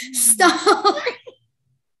 stop.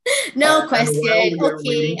 No question.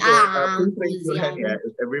 Okay. Please raise your hand,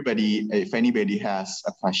 if anybody has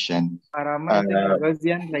a question. Rama,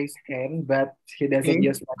 Gozian raised hand, but he doesn't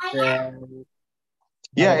use like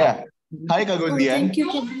Yeah. Hi, Kak Gozian. Thank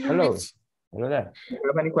you. Hello there. Do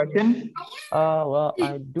you have any question? Well,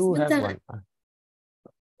 I do have one.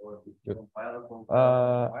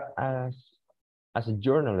 As a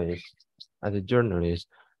journalist,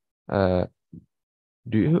 have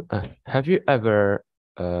you ever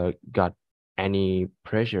got any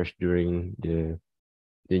pressures during the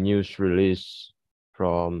news release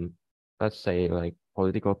from, let's say, like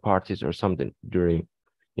political parties or something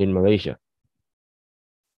in Malaysia?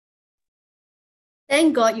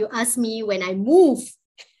 Thank God you asked me when I move.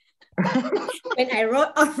 When I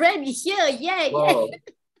wrote already here, yeah.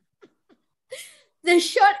 The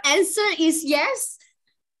short answer is yes.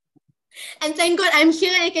 And thank God I'm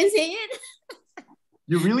here, I can say it.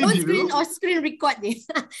 You really do? Screen record this.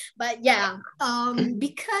 But yeah,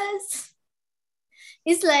 because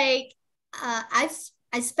it's like I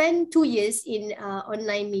spent 2 years in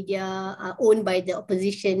online media owned by the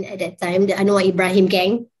opposition at that time, the Anwar Ibrahim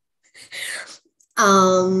gang.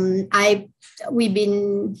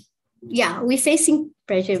 We're facing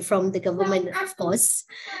pressure from the government, of course.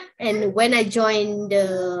 And when I joined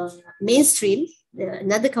the mainstream,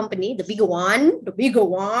 another company, the bigger one,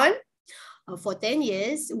 for 10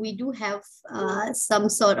 years, we do have some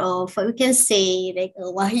sort of, we can say, like a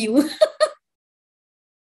wahyu.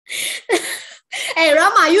 Hey,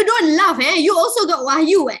 Rama, you don't laugh, eh? You also got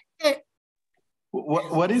wahyu, eh?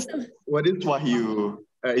 What is wahyu?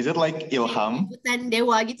 Is it like ilham? Bukan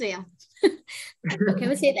dewa gitu ya. Can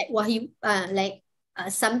we say like wahyu,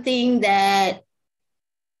 something that,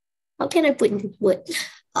 how can I put into word?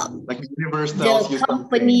 Like the universe tells you the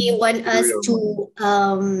company something. Want us to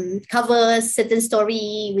cover certain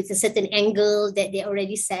story with a certain angle that they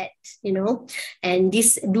already set, and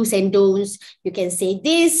these do's and don'ts. You can say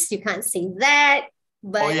this, you can't say that.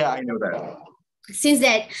 But oh yeah, I know that. Since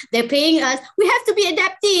that they're paying us, we have to be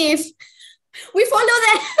adaptive. We follow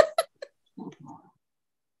that.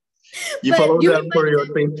 You follow them for your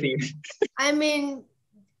safety. I mean,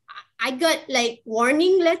 I got like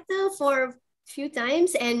warning letter for a few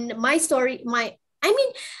times, and my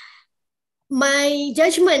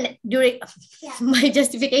judgment during my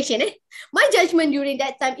justification, my judgment during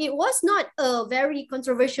that time, it was not a very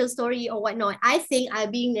controversial story or whatnot. I think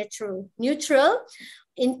I'm being neutral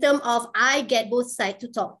in terms of I get both sides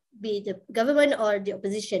to talk, be it the government or the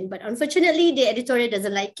opposition. But unfortunately, the editorial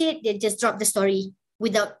doesn't like it. They just drop the story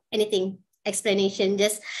without anything explanation.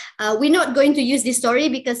 Just we're not going to use this story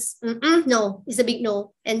because no, it's a big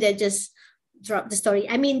no, and they just drop the story.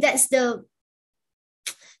 I mean, that's the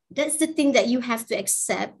that's the thing that you have to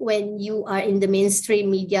accept when you are in the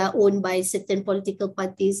mainstream media owned by certain political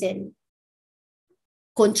parties and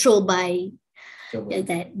controlled by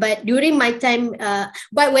that. But during my time,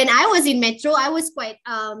 but when I was in Metro, I was quite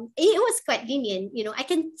it was quite lenient. You know, I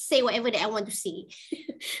can say whatever that I want to say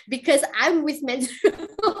because I'm with Metro.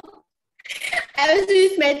 I was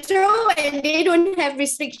with Metro and they don't have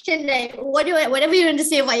restriction like whatever you want to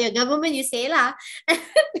say about your government, you say lah.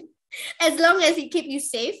 As long as it keep you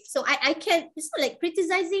safe. So I can, it's not like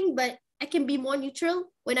criticizing, but I can be more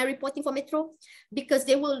neutral when I'm reporting for Metro because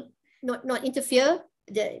they will not interfere.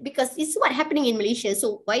 Because it's what happening in Malaysia.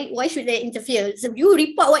 So why should they interfere? So you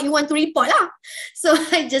report what you want to report lah. So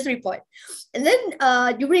I just report. And then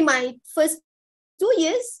during my first 2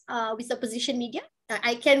 years with opposition media,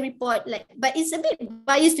 I can report like, but it's a bit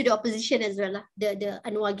biased to the opposition as well lah, the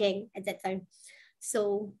Anwar gang at that time.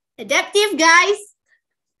 So adaptive guys,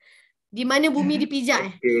 di mana bumi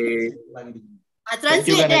dipijak? Okay.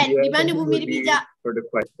 Translate that. Di mana bumi dipijak? For the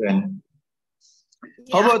question.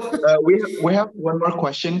 Yeah. How about we have one more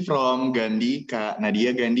question from Gandhi, Kak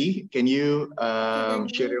Nadia. Gandhi, can you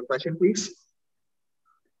share your question, please?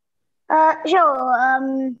 Sure.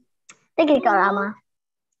 Thank you, Kak Rama.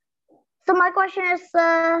 So my question is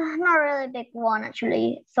not really a big one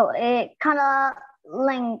actually. So it kind of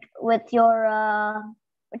linked with your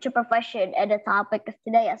profession and the topic of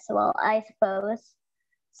today as well, I suppose.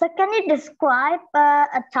 So can you describe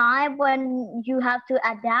a time when you have to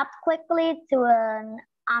adapt quickly to an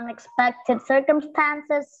unexpected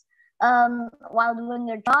circumstances while doing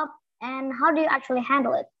your job, and how do you actually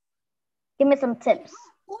handle it? Give me some tips.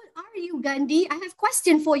 How old are you, Gandhi? I have a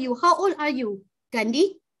question for you. How old are you,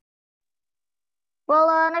 Gandhi? Well,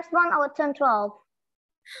 next month I will turn 12.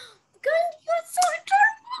 Gandhi, you're so adorable.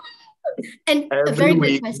 And a Every very good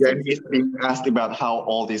week, question. Gandhi is being asked about how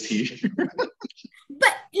old is he.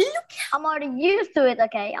 But look, I'm already used to it,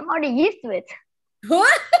 okay? I'm already used to it.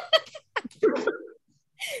 what?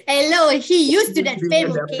 Hello, he used to that Being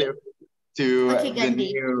fame, okay? adaptive to Okay, the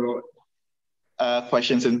Gandhi. new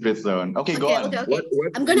questions in Britzone. Okay, go on. Okay. What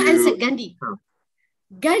I'm gonna do answer you- Gandhi. Huh.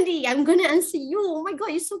 Gandhi, I'm gonna answer you. Oh my God,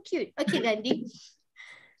 you're so cute. Okay, Gandhi.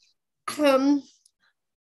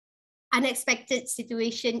 Unexpected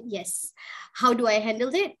situation, yes. How do I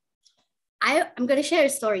handle it? I'm gonna share a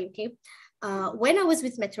story, okay? When I was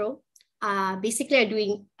with Metro, basically I'm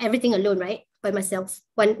doing everything alone, right? By myself,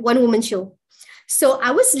 one woman show. So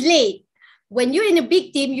I was late. When you're in a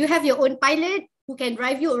big team, you have your own pilot who can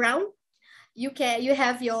drive you around. You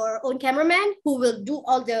have your own cameraman who will do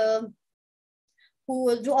all the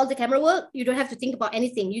camera work. You don't have to think about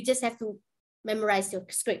anything. You just have to memorize your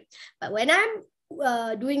script. But when I'm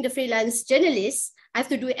doing the freelance journalist, I have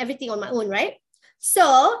to do everything on my own, right? So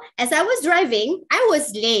as I was driving, I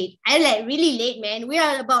was late. I like really late, man. We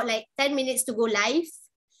are about like 10 minutes to go live.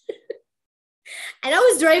 And I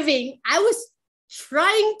was driving. I was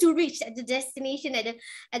trying to reach at the destination,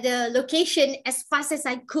 at the location as fast as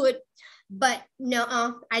I could. But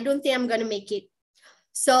no, I don't think I'm gonna make it.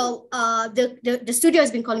 So the studio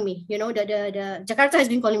has been calling me, you know, the Jakarta has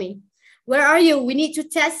been calling me. Where are you? We need to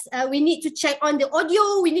test, we need to check on the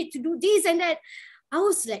audio, we need to do this and that. I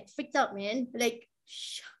was like freaked out, man. Like,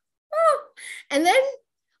 and then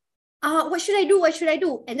what should I do? What should I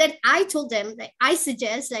do? And then I told them, like, I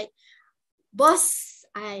suggest, like, boss,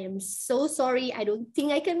 I am so sorry. I don't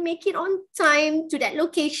think I can make it on time to that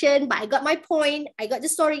location, but I got my point. I got the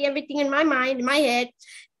story, everything in my mind, in my head.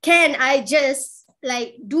 Can I just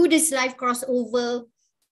like do this live crossover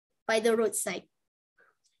by the roadside?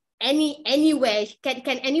 Anywhere,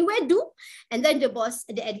 can anywhere do? And then the boss,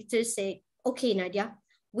 the editor said, okay, Nadia,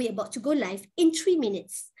 we're about to go live in 3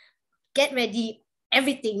 minutes. Get ready,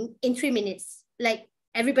 everything in 3 minutes. Like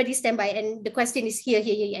everybody stand by and the question is here,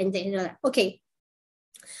 and then okay.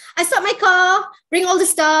 I start my car, bring all the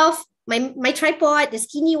stuff, my tripod, the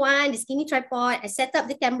skinny tripod. I set up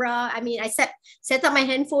the camera. I mean, I set up my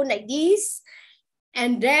handphone like this.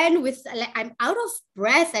 And then with like, I'm out of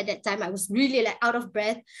breath at that time. I was really like out of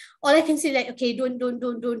breath. All I can say like, okay, don't.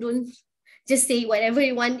 Just say whatever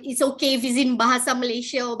you want. It's okay if it's in Bahasa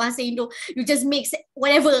Malaysia or Bahasa Indo. You just make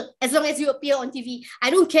whatever, as long as you appear on TV. I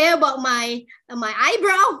don't care about my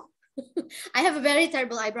eyebrow. I have a very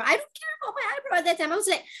terrible eyebrow. I don't care about my eyebrow at that time. I was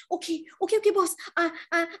like, okay, boss.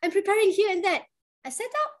 I'm preparing here and that. I set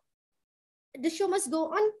up. The show must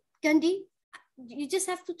go on, Gandhi. You just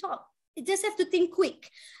have to talk. You just have to think quick.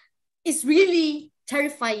 It's really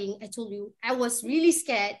terrifying. I told you, I was really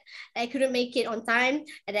scared. I couldn't make it on time,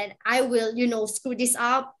 and then I will, screw this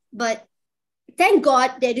up. But thank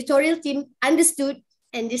God, the editorial team understood.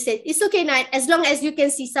 And they said, it's okay, Nat, as long as you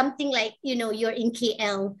can see something like, you know, you're in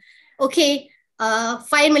KL. Okay,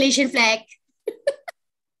 fine Malaysian flag.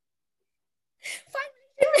 Fine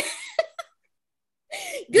Malaysian flag.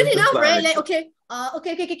 Good Just the enough, right? flag. Like, okay,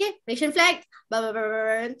 okay. Malaysian flag. Blah, blah, blah,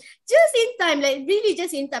 blah. Just in time, like really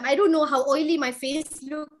just in time. I don't know how oily my face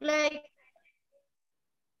looked like.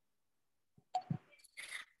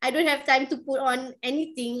 I don't have time to put on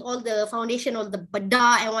anything, all the foundation, all the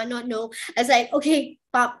bada and whatnot. No, I was like, okay,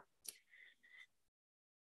 Pop.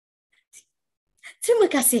 Terima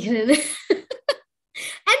kasih. And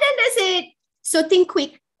then I said, so think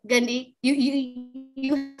quick, Gandhi.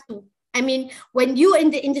 You have to. I mean, when you in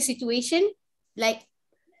the situation, like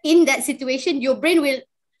in that situation, your brain will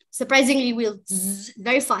surprisingly will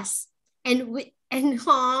very fast. And with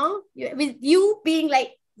you being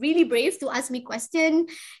like really brave to ask me question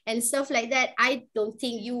and stuff like that, I don't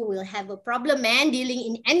think you will have a problem, man, dealing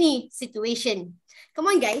in any situation. Come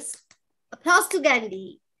on, guys. Applause to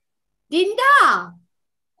Gandhi. Dinda.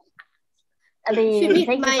 I mean, Should meet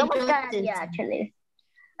thank you my so much, daughters. Nadia, actually.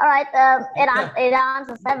 All right, it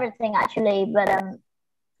answers everything actually, but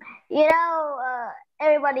you know,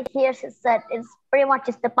 everybody here says that it's pretty much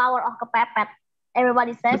just the power of kepepet.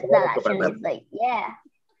 Everybody says that actually. It's like, yeah,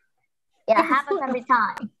 happens every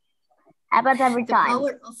time. Happens every The time.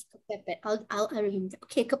 power of kepepet. I'll remember.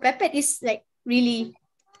 Okay, kepepet is like really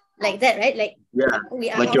like that, right? Like Yeah, we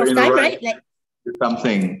are like out you're of in a time, rush. right? Like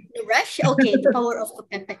Something. the rush. Okay, the power of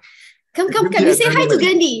kepepet. Come. Yeah, You say hi to definitely.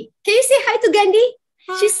 Gandhi. Can you say hi to Gandhi?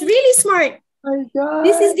 She's really smart. Oh my God.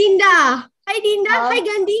 This is Dinda. Hi, Dinda. Hello. Hi,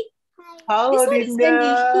 Gandhi. Hello, This one is Gandhi.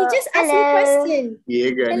 He Dinda. just asked me Hello. question. Yeah,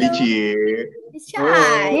 Gandhi, Hello. cie. He's shy.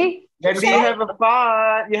 See? Gandhi, you have a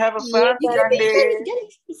fun. You have a fun, You can be Gandhi. Gandhi.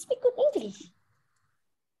 Speak good English.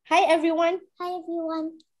 Hi, everyone. Hi,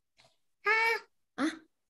 everyone.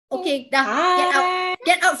 Okay, dah.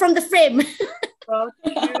 Get out from the frame.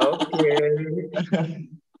 Okay.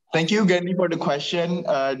 Thank you, Gandhi, for the question.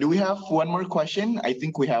 Do we have one more question? I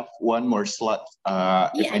think we have one more slot.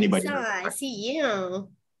 If Yeah, anybody. Anissa, I see you.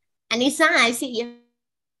 Anissa, I see you.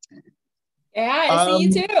 Yeah, I see you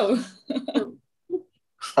too.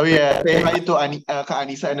 Oh yeah, say hi to Kak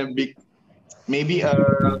Anissa and a big, maybe a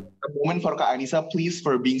moment for Kak Anissa, please,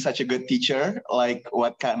 for being such a good teacher, like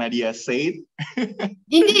what Kak Nadia said.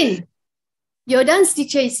 Din, your dance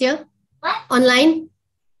teacher is here. What? Online.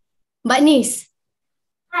 Mbak Nis.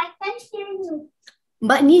 I can hear you.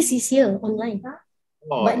 Mbak Nis is here online.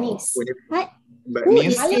 Oh, Mbak Nis. Mbak Who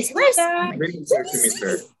Nis, is this? Where's very nice to meet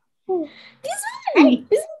her. this one? This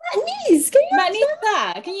is Mbak Nis. Can you Mbak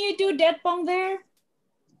Nita, can you do that pong there?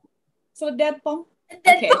 So that pong.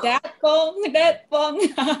 That Okay, pong. that pong.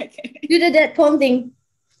 Okay. do the that pong thing?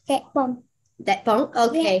 That bomb. That pong?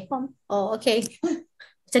 Okay. Yeah, bomb. Oh, okay. Are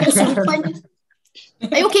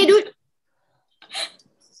you okay, dude?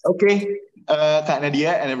 Okay, Kak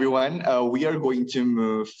Nadia and everyone, we are going to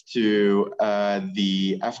move to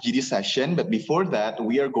the FGD session, but before that,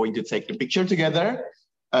 we are going to take the picture together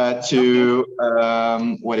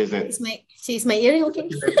what is it? She's my earring, okay?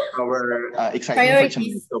 Our excitement for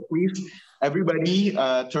tonight. So please, everybody,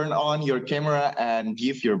 turn on your camera and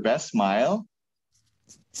give your best smile.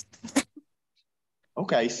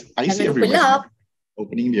 Okay, I see everybody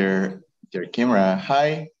opening their camera.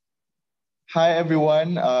 Hi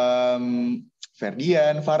everyone.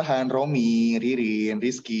 Ferdian, Farhan, Romi, Ririn,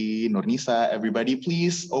 Rizky, Nurnisa, everybody,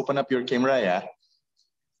 please open up your camera, yeah.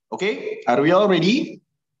 Okay, are we all ready?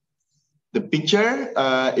 The picture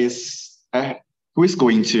is who is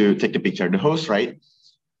going to take the picture? The host, right?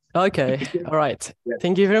 Okay, all right. Yes.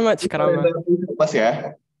 Thank you very much, Karama.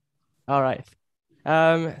 Yeah. All right.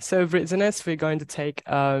 So Britzoners, we're going to take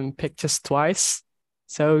pictures twice.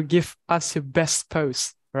 So give us your best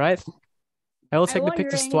pose, right? I will take the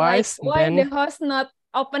pictures twice. Like, why the host not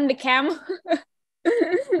open the cam?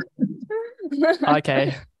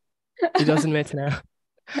 Okay, it doesn't matter now.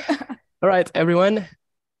 All right, everyone.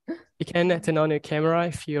 You can turn on your camera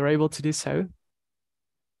if you're able to do so.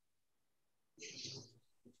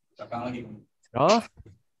 Oh,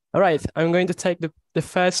 all right. I'm going to take the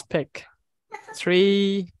first pic.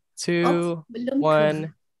 3, 2,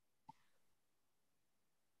 1.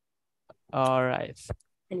 All right.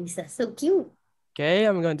 Anissa, so cute. Okay,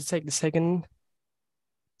 I'm going to take the second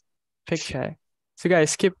picture. So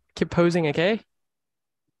guys, keep posing, okay?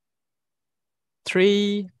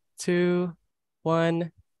 3, 2,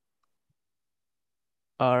 1.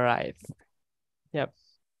 All right. Yep,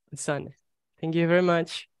 it's done. Thank you very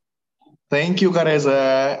much. Thank you,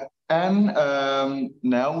 Kareza. And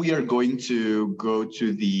now we are going to go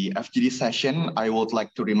to the FGD session. I would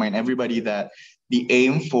like to remind everybody that the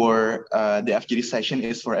aim for the FGD session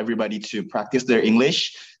is for everybody to practice their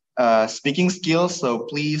English speaking skills. So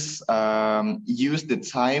please use the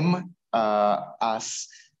time as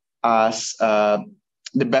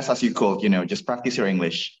the best as you could. Just practice your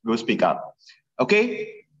English. Go speak up.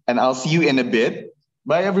 Okay, and I'll see you in a bit.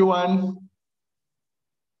 Bye, everyone.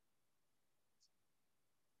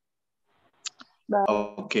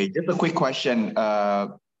 Okay, just a quick question,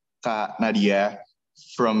 Kak Nadia,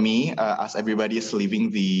 from me. As everybody is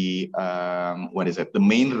leaving the the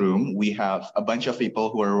main room, we have a bunch of people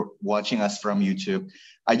who are watching us from YouTube.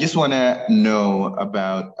 I just want to know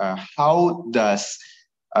about how does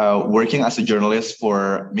working as a journalist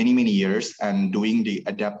for many years and doing the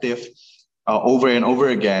adaptive over and over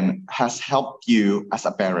again has helped you as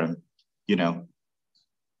a parent.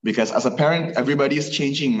 Because as a parent, everybody is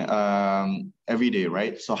changing every day,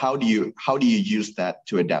 right? So how do you use that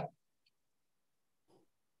to adapt?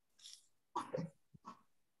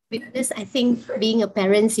 Because I think being a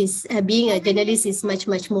parent is being a journalist is much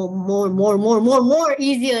more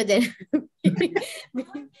easier than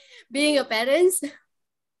being a parent.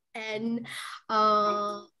 And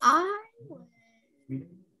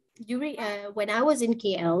when I was in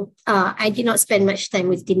KL, I did not spend much time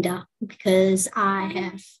with Tinda because I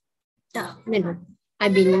have,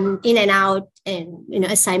 I've been in and out and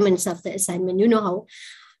assignments after assignment. You know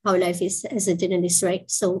how life is as a journalist, right?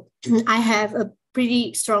 So I have a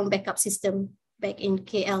pretty strong backup system back in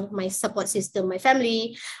KL. My support system, my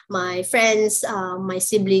family, my friends, my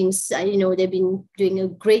siblings. They've been doing a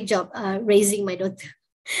great job raising my daughter.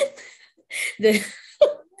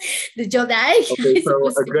 The job that I so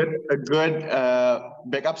a good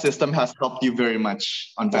backup system has helped you very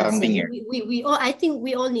much on parenting here. We all, I think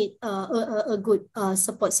we all need a good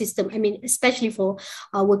support system. I mean, especially for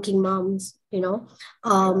working moms.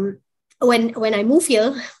 When I move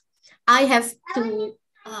here, I have to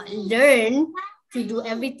learn to do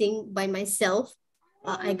everything by myself.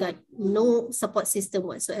 I got no support system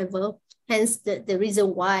whatsoever. Hence the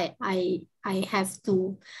reason why I have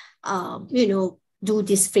to do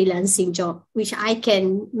this freelancing job, which I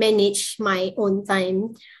can manage my own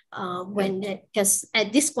time because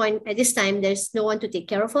at this time, there's no one to take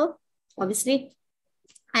care of her. Obviously,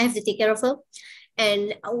 I have to take care of her.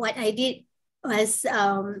 And what I did was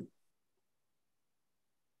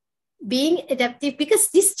being adaptive, because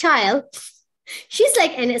this child, she's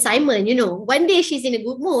like an assignment, one day she's in a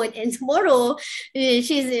good mood and tomorrow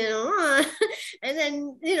she's, and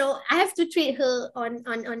then, I have to treat her on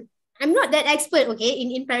I'm not that expert, okay,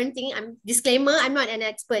 in parenting. Disclaimer, I'm not an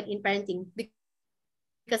expert in parenting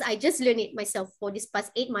because I just learned it myself for this past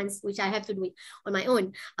 8 months, which I have to do it on my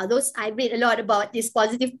own. Those I read a lot about this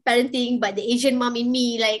positive parenting, but the Asian mom in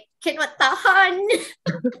me cannot tahan.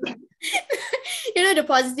 The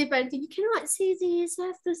positive parenting, you cannot say this, you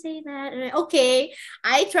have to say that. Okay,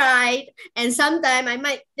 I tried, and sometimes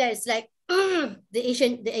there's the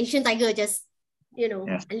Asian tiger just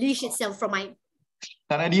unleash itself from my.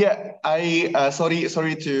 Nadia, I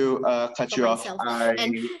sorry to cut you off.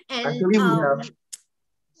 Actually, we have.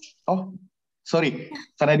 Oh, sorry,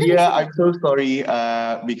 Nadia. I'm so sorry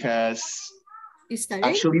because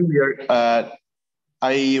actually we are.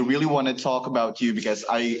 I really want to talk about you because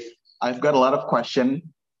I've got a lot of questions.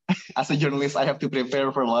 As a journalist, I have to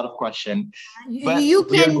prepare for a lot of questions. But you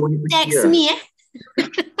can text me.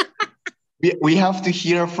 We have to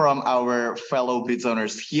hear from our fellow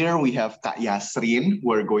Britzoners. Here we have Kak Yasrin,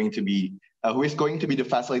 who is going to be the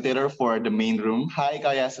facilitator for the main room. Hi,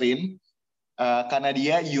 Kak Yasrin. Kak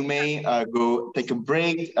Nadia, you may go take a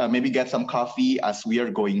break, maybe get some coffee, as we are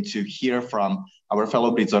going to hear from our fellow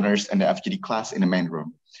Britzoners and the FGD class in the main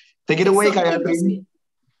room. Take it away, Kak Yasrin.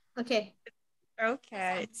 Okay.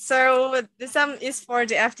 Okay, so this is for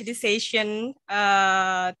the FGD session.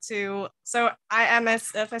 So I am as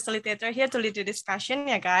a facilitator here to lead the discussion,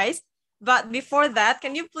 guys. But before that,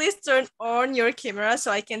 can you please turn on your camera so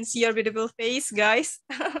I can see your beautiful face, guys?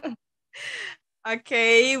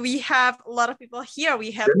 Okay, we have a lot of people here. We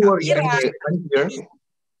have Kapira. I'm here.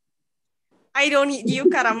 I don't need you,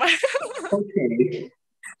 Karama. Okay.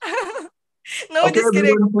 No, okay, just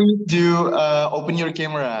kidding. Everyone, please do open your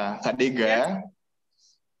camera, Kak Dega. Yeah.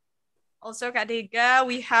 Also, Kak Dega,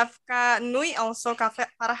 we have Kak Nui, also Kak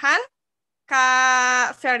Farhan,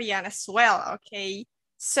 Kak Ferian as well. Okay.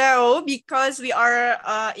 So, because we are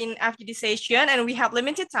in FGD session and we have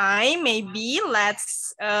limited time, maybe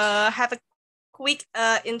let's have a quick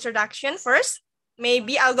introduction first.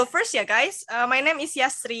 Maybe I'll go first, guys. My name is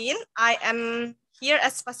Yasrin. I am here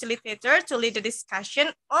as facilitator to lead the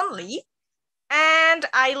discussion only. And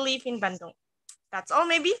I live in Bandung. That's all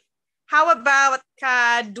maybe. How about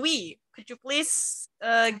Kak Dwi? Could you please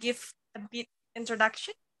give a bit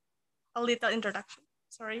introduction? A little introduction,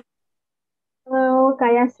 sorry. Halo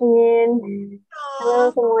Kak Yasmin.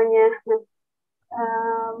 Halo semuanya.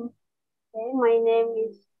 Okay, my name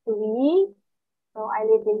is Dwi. So I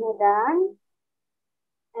live in Medan.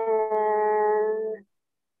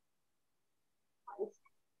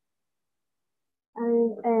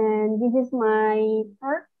 And this is my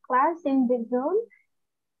third class in Britzone.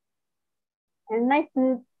 And nice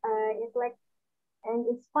to it's like and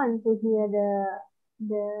it's fun to hear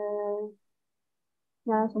the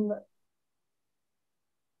narasumber.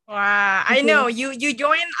 Wow, I know you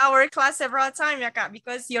joined our class several times, ya Kak,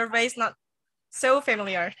 because your voice not so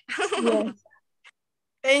familiar. Yes.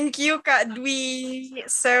 Thank you, Kak Dwi.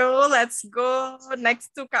 So let's go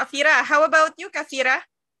next to Kak Fira. How about you, Kak Fira?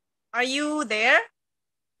 Are you there?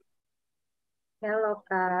 Hello,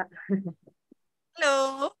 Kak.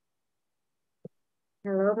 Hello.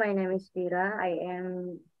 Hello, my name is Vira. I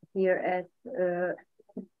am here as a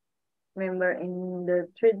member in the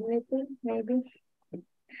third meeting, maybe.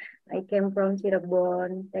 I came from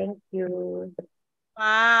Cirebon. Thank you.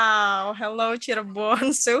 Wow. Hello,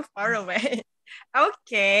 Cirebon. So far away.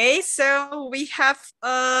 Okay, so we have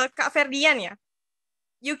Kak Ferdian, ya.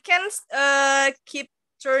 You can keep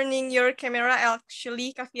turning your camera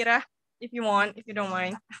actually, Kak Fira, if you want, if you don't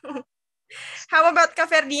mind. How about Kak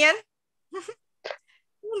Ferdian?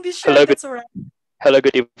 Be sure Hello, that's all right. Hello,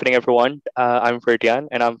 good evening, everyone. I'm Ferdian,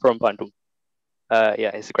 and I'm from Bandung.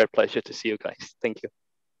 Yeah, it's a great pleasure to see you guys. Thank you.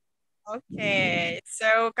 Okay,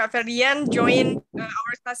 so Kak Ferdian joined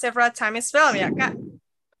our class several times as well, ya Kak?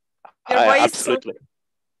 Your voice Absolutely.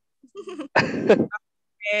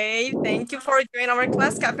 Okay, thank you for joining our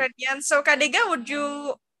class, Kak Ferdian. So Kak Dega, would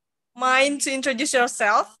you mind to introduce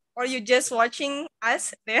yourself, or you just watching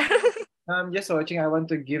us there? I'm just watching. I want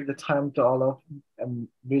to give the time to all of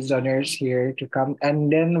Britzoners here to come,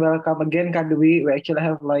 and then welcome again, Kak Dwi. We actually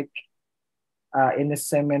have like in the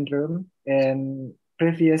same room in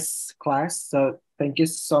previous class. So thank you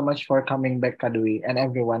so much for coming back, Kak Dwi, and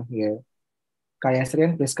everyone here. Kak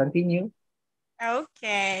Yasrin, please continue.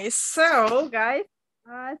 Okay, so guys,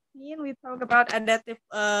 since we talk about adaptive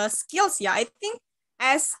skills, yeah, I think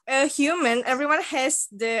as a human, everyone has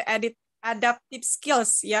the adaptive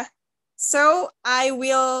skills, yeah. So I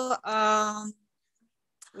will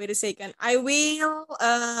wait a second. I will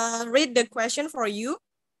read the question for you.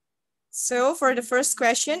 So for the first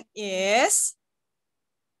question is,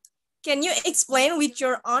 can you explain with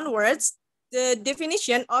your own words the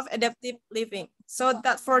definition of adaptive living? So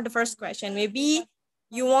that for the first question. Maybe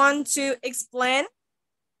you want to explain,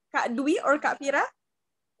 Kak Dwi or Kak Pira?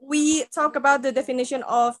 We talk about the definition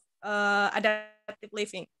of adaptive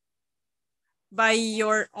living by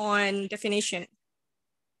your own definition.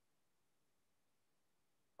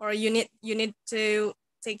 Or you need to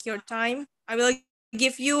take your time. I will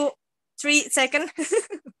give you 3 seconds.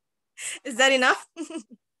 Is that enough?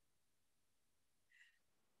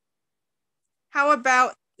 How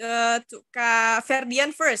about to Kak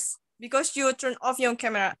Ferdian first? Because you turned off your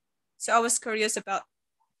camera. So I was curious about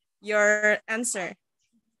your answer.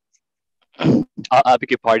 I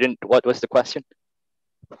beg your pardon. What was the question?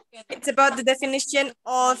 It's about the definition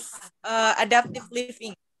of adaptive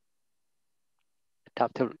living.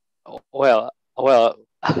 Adaptive. Well,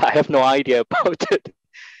 I have no idea about it.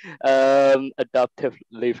 Adaptive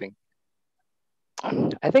living.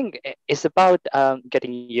 I think it's about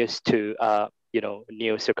getting used to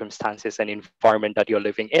new circumstances and environment that you're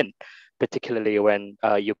living in, particularly when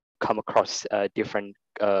you come across different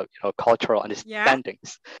cultural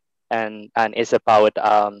understandings, and it's about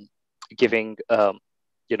giving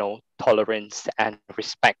tolerance and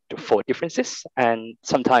respect for differences, and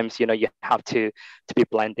sometimes you have to be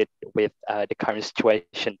blended with the current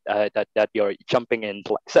situation that you're jumping in.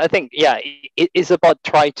 So I think it's about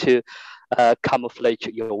try to camouflage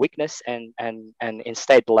your weakness and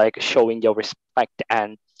instead like showing your respect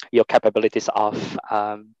and your capabilities of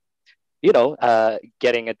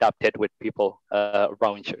getting adapted with people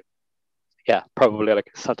around you. Yeah, probably like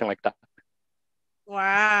something like that.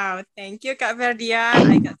 Wow, thank you, Kak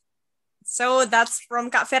Ferdian. So that's from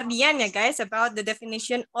Kak Ferdian, ya guys, about the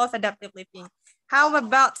definition of adaptive living. How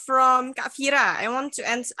about from Kak Fira? I want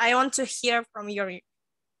to hear from your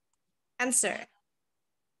answer.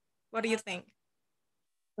 What do you think?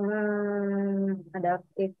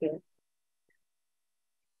 Adaptive, yeah.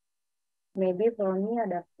 Maybe for me,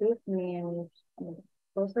 adaptive means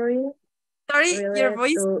Sorry, your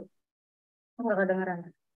voice. Nggak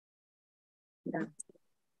kedengeran. Yeah.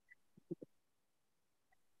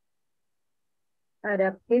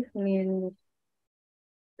 Adaptive means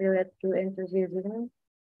related to enthusiasm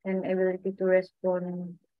and ability to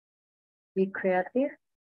respond, be creative,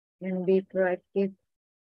 and be proactive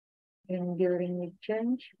in dealing with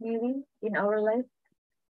change, maybe in our life.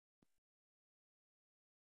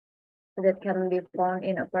 That can be found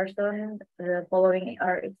in a person. The following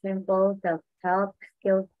are examples: self-help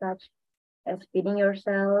skills such as feeding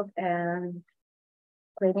yourself and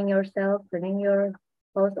cleaning yourself, cleaning your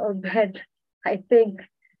house or bed. I think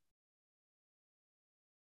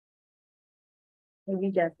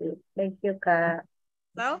maybe just it. Thank you, Kak.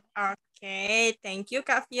 So, okay, thank you,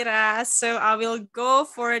 Kak Fira. So I will go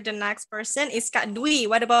for the next person is Kak Dwi.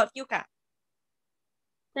 What about you, Kak?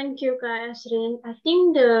 Thank you, Kak Asrin. I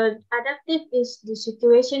think the adaptive is the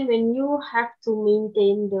situation when you have to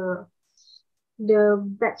maintain the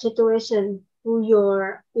bad situation through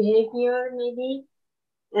your behavior maybe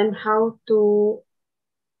and how to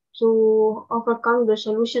overcome the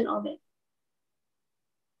solution of it.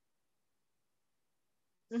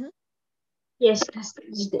 Mhm. Yes, that's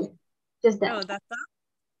just that. Oh, that's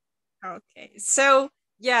all? Okay. So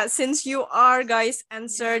yeah, since you are guys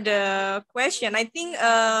answer the question, I think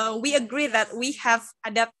we agree that we have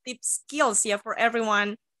adaptive skills here for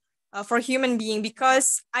everyone, for human being,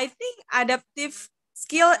 because I think adaptive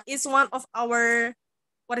skill is one of our,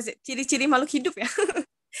 what is it, ciri-ciri makhluk hidup ya.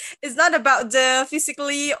 It's not about the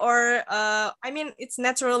physically or I mean it's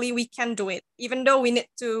naturally we can do it, even though we need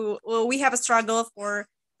to, well, we have a struggle for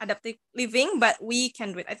adaptive living, but we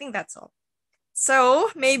can do it. I think that's all. So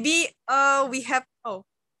maybe we have, oh,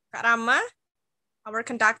 Kak Rama, our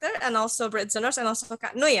conductor, and also Britzoners, and also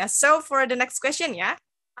Kak Noya. So for the next question, yeah,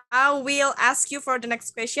 I will ask you for the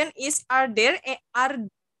next question is, are there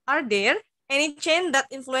any change that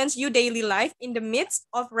influence your daily life in the midst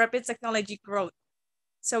of rapid technology growth?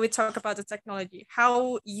 So we talk about the technology,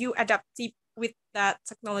 how you adapt with that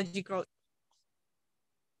technology growth.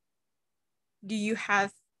 Do you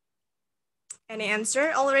have any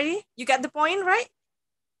answer already? You got the point, right?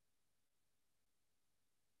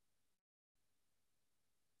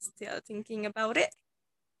 Still thinking about it.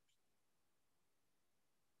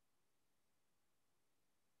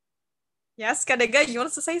 Yes, Kadega, you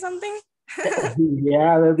want to say something?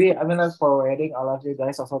 Yeah, maybe I mean like forwarding all of you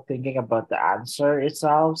guys also thinking about the answer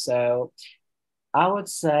itself. So I would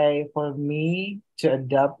say for me to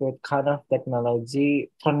adapt with kind of technology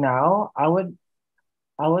for now, I will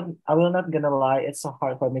not gonna lie, it's so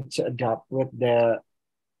hard for me to adapt with the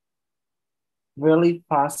really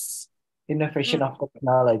fast innovation of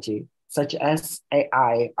technology, such as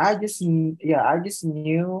AI. I just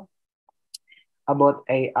knew about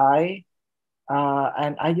AI,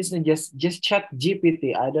 and I just check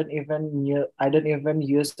GPT. I don't even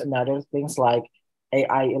use another things like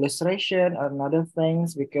AI illustration or other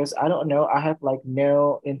things because I don't know. I have like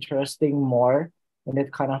no interesting more in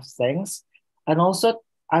that kind of things. And also,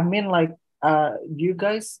 I mean like you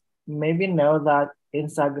guys maybe know that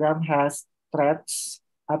Instagram has threads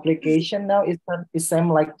application now. It's same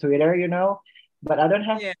like Twitter, you know, but I don't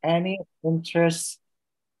have Yeah. any interest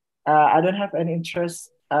I don't have any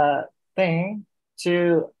interest thing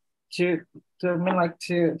to to I mean like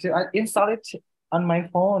to install it on my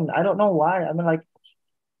phone. I don't know why. I mean like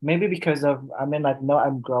maybe because of I mean like no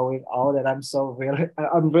I'm growing old and I'm so really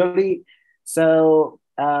I'm really so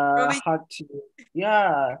Really? hard to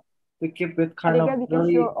yeah to keep it kind of Because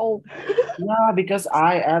really you're old. yeah because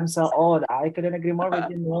I am so old. I couldn't agree more with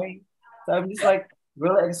you, Noy. So I'm just like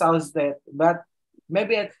really exhausted. But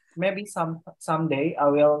maybe someday I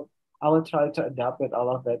will try to adapt with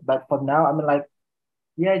all of it. But for now, I mean like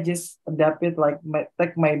yeah, just adapt it like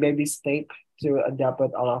my baby step to adapt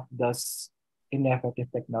with all of those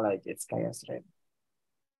innovative technologies, kayak Sren.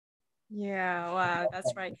 Yeah, wow,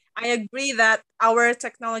 that's right. I agree that our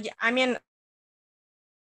technology, I mean,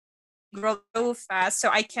 grow so fast, so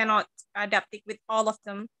I cannot adapt it with all of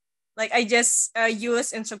them. Like I just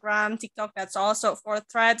use Instagram, TikTok. That's also for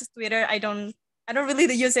Threads, Twitter. I don't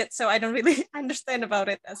really use it, so I don't really understand about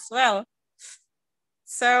it as well.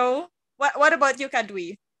 So, what about you,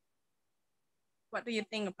 Kadwi? What do you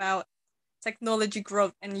think about technology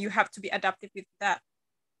growth, and you have to be adaptive with that?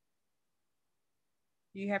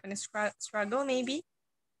 Do you have any struggle, maybe?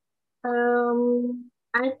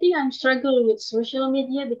 I think I'm struggling with social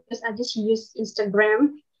media because I just use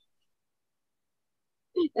Instagram.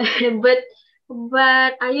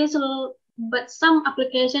 but I use but some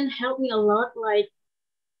application help me a lot like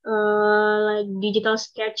digital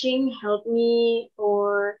sketching help me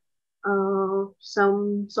or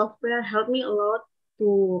some software help me a lot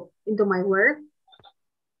to into my work.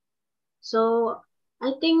 So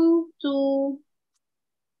I think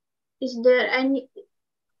is there any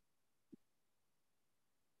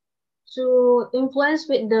to influence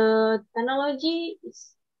with the technology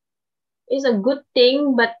is a good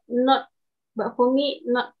thing, but for me,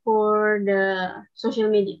 not for the social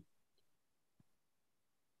media.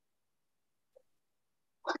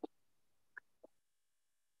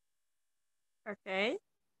 Okay.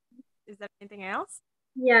 Is there anything else?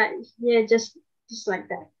 Yeah, just like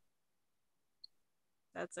that.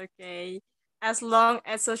 That's okay. As long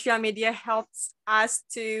as social media helps us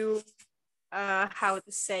to how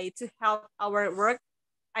to say, to help our work,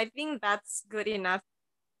 I think that's good enough.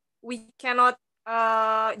 We cannot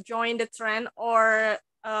join the trend or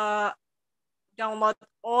download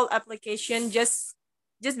all application just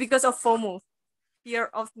because of FOMO, fear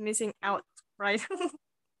of missing out, right?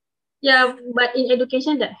 Yeah, but in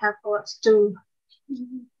education that have lots too.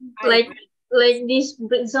 Like this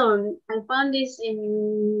Britzone, I found this in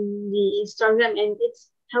the Instagram and it's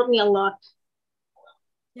helped me a lot.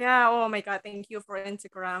 Yeah, oh my God, thank you for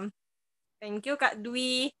Instagram. Thank you, Kak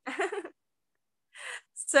Dwi.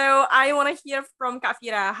 So I want to hear from Kak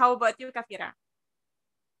Fira. How about you, Kak Fira?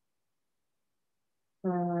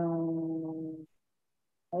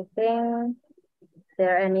 I think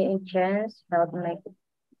there any chance help make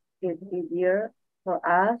it easier for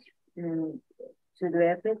us to do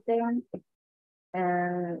everything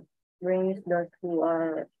and brings those who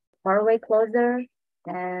are far away closer,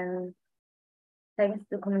 and thanks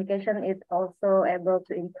to communication it's also able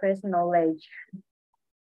to increase knowledge.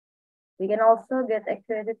 We can also get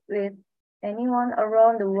acquainted with anyone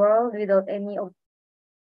around the world without any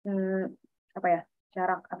apa ya,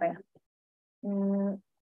 jarak apa ya,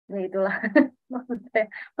 ya itulah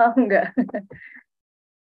maksudnya, paham nggak?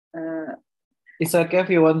 It's okay if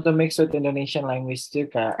you want to mix with Indonesian language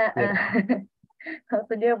too, Kak.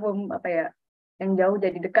 Maksudnya belum apa ya, yang jauh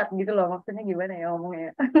jadi dekat gitu loh, maksudnya gimana ya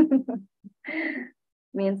ngomongnya.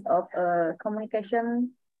 Means of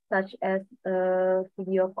communication such as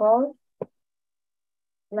video call,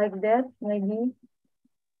 like that maybe.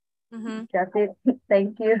 That's it.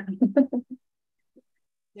 Thank you.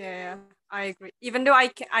 Yeah, I agree. Even though I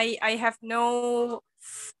have no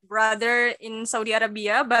brother in Saudi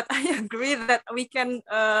Arabia, but I agree that we can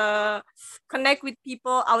connect with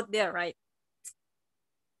people out there, right?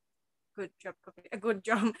 Good job, Kavira. Good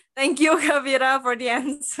job. Thank you, Kavira, for the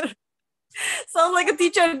answer. Sounds like a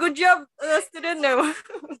teacher. Good job, student. No.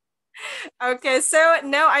 Okay, so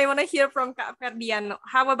now I want to hear from Kak Ferdian.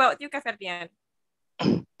 How about you, Kak Ferdian?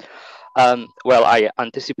 Well, I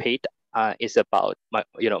anticipate is about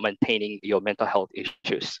maintaining your mental health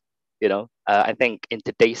issues. I think in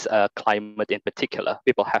today's climate in particular,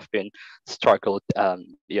 people have been struggled,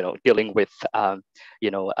 dealing with,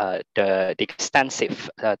 the extensive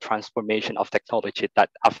transformation of technology that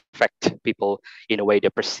affect people in a way they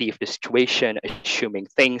perceive the situation, assuming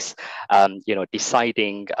things,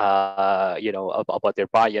 deciding, about their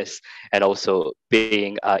bias, and also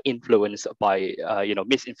being influenced by,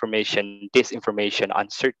 misinformation, disinformation,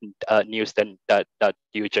 uncertain news that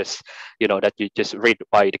you just, that you just read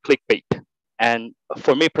by the clickbait. And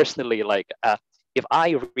for me personally, like if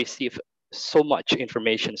I receive so much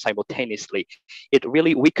information simultaneously, it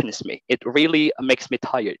really weakens me. It really makes me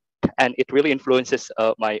tired, and it really influences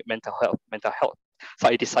my mental health. So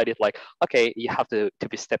I decided, like, okay, you have to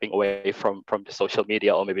be stepping away from the social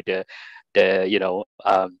media, or maybe the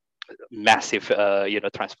massive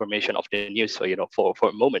transformation of the news for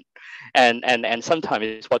a moment. And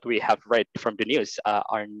sometimes what we have read from the news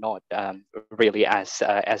are not really as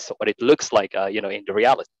what it looks like in the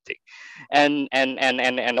reality. And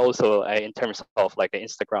also in terms of like the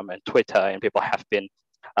Instagram and Twitter, and people have been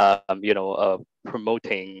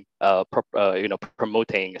promoting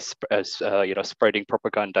spreading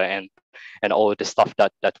propaganda and all the stuff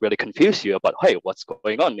that really confuse you about, hey, what's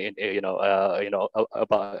going on in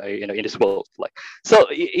about in this world. Like, so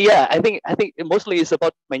yeah, I think mostly it's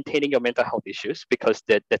about maintaining your mental health issues, because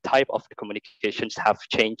the type of the communications have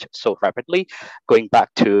changed so rapidly. Going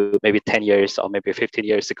back to maybe 10 years or maybe 15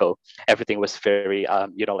 years ago, everything was very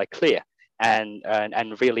like clear and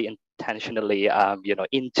really intentionally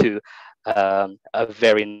into a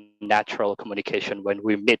very natural communication when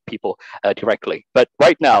we meet people directly. But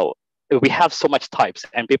right now we have so much types,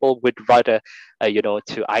 and people would rather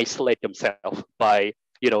to isolate themselves by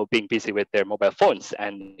being busy with their mobile phones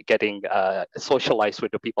and getting socialized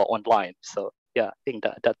with the people online. So yeah, I think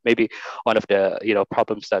that may be one of the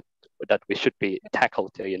problems that we should be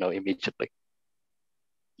tackled immediately.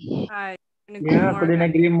 Hi, Couldn't agree Yeah, more, couldn't Kak.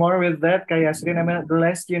 agree more with that, Kak Yasrin. I mean, the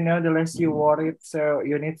less you know, the less you worry. So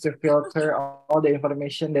you need to filter all the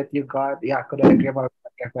information that you got. Yeah, couldn't agree more with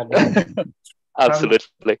that, Kak Ferdian.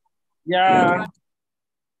 Absolutely. Yeah. But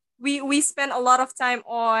we spend a lot of time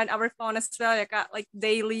on our phone as well, ya, Kak, like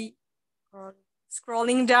daily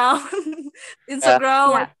scrolling down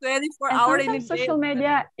Instagram Yeah. like 24 And hours in a sometimes day. social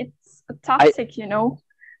media, it's I toxic, you know?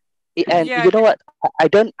 and Yeah, you know what? I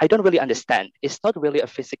don't really understand. It's not really a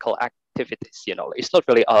physical activities, it's not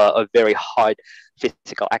really a very hard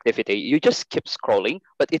physical activity. You just keep scrolling,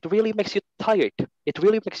 but it really makes you tired. It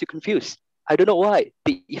really makes you confused. I don't know why.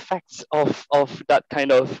 The effects of that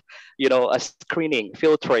kind of a screening,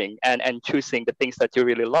 filtering, and choosing the things that you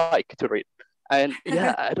really like to read. And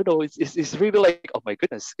yeah, I don't know. It's really like, oh my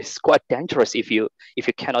goodness, it's quite dangerous if you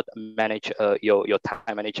cannot manage your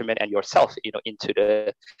time management and yourself into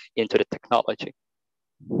the technology.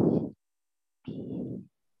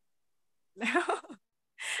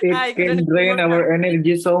 It I couldn't can agree drain more, Kak. our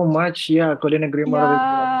energy so much. Yeah, couldn't agree more with that.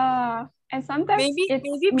 Yeah. And sometimes Maybe it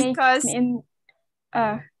maybe makes because me in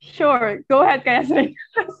sure. Go ahead, Kayasri.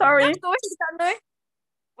 yeah, Sorry. go ahead, Kak Noi.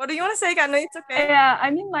 What do you want to say, Kak Noi? It's okay. Yeah, I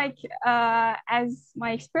mean like as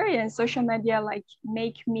my experience, social media like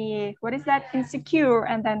make me what is that insecure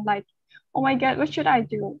and then like, oh my god, what should I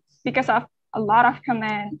do? Because of a lot of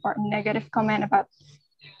comment or negative comment about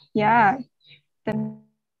then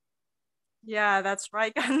Yeah, that's right,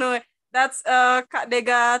 Kak Noi. That's Kak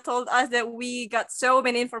Dega told us that we got so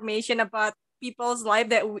many information about people's life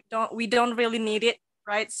that we don't really need it,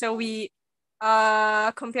 right? So we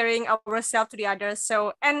comparing ourselves to the others.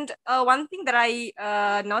 So and one thing that I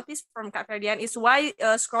noticed from Kak Ferdian is why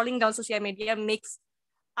scrolling down social media makes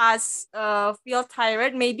us feel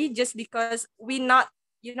tired. Maybe just because we not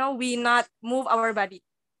move our body.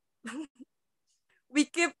 We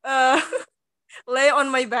keep lay on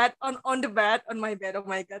my bed on the bed on my bed. Oh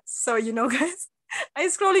my god! So guys, I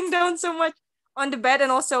scrolling down so much on the bed, and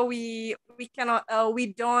also we cannot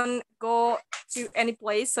we don't go to any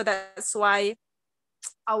place. So that's why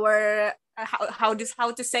our how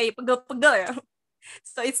to say pegel ya.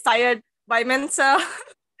 So it's tired by mental,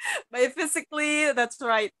 by physically. That's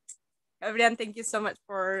right. Everyone, thank you so much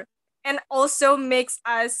for, and also makes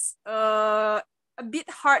us a bit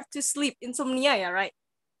hard to sleep, insomnia, yeah, right?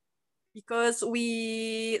 Because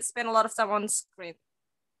we spend a lot of time on screen.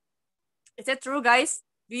 Is that true, guys?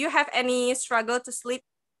 Do you have any struggle to sleep?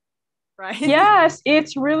 Right? yes,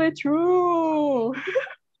 it's really true.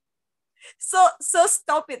 So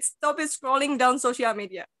stop it. Stop it scrolling down social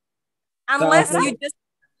media. So, Unless you just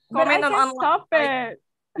But I comment on can't online, stop right? it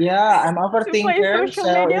yeah, I'm to play overthinker, social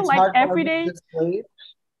so media it's like hard for every me day. to sleep.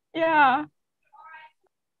 Yeah.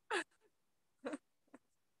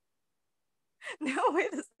 No,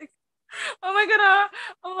 wait a second. Oh my god,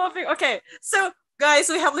 I'm laughing. Okay, so guys,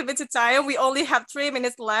 we have limited time. We only have 3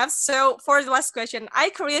 minutes left. So for the last question, I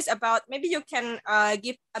curious about maybe you can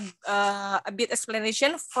give a bit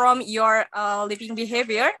explanation from your living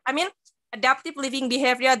behavior. I mean, adaptive living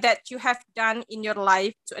behavior that you have done in your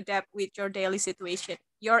life to adapt with your daily situation,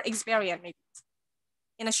 your experience maybe.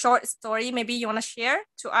 In a short story, maybe you want to share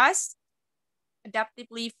to us adaptive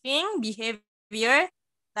living behavior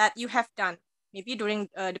that you have done, maybe during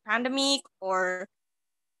the pandemic, or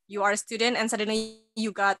you are a student and suddenly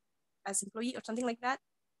you got as employee or something like that.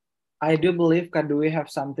 I do believe Kadui have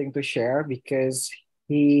something to share because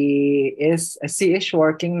she is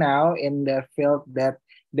working now in the field that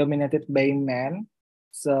dominated by men.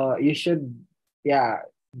 So you should, yeah,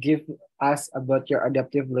 give us about your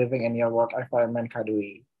adaptive living and your work environment,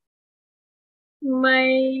 Kadui.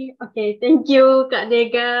 Okay, thank you, Kak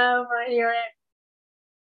Dega, for your.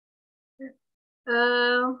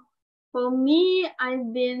 For me, I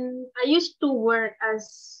used to work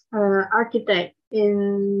as architect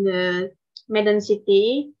in the Medan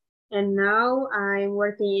City, and now I'm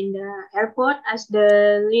working in the airport as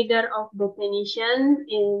the leader of the technician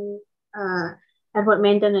in airport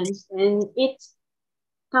maintenance, and it's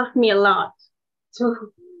taught me a lot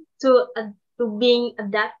to to being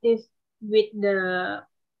adaptive with the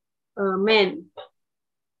men,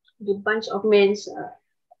 the bunch of men.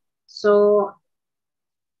 So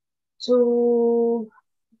to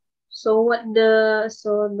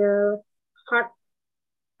the hard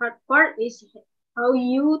hard part is how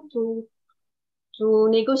you to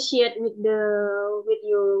negotiate with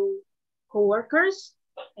your coworkers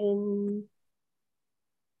and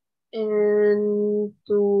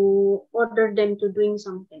to order them to doing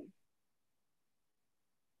something.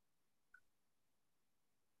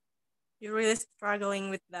 You're really struggling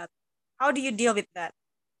with that. How do you deal with that?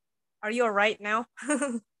 Are you all right now?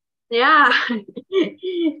 Yeah.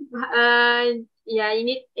 Yeah,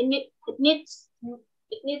 it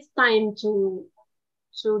needs time to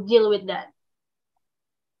deal with that.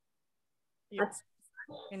 Yes.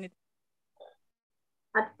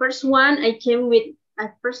 At first one I came with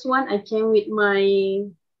my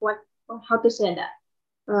what how to say that.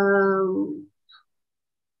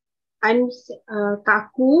 I'm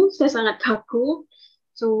kaku, saya sangat kaku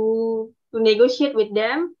to negotiate with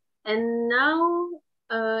them, and now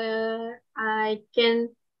I can,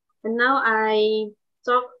 and now I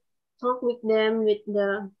talk with them with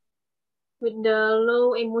the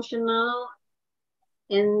low emotional,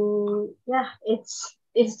 and yeah, it's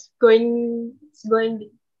going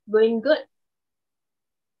good.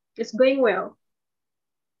 It's going well.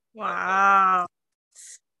 Wow.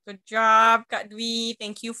 Good job, Kak Dwi.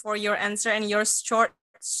 Thank you for your answer and your short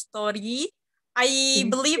story. I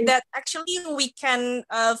believe that actually we can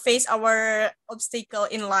face our obstacle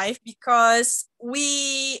in life because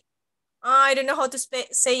I don't know how to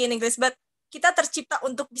say in English, but kita tercipta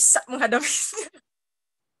untuk bisa menghadapi.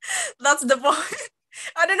 That's the point.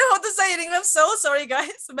 I don't know how to say it in English. I'm so sorry,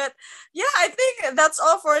 guys. But yeah, I think that's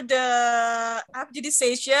all for the FGD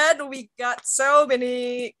session. We got so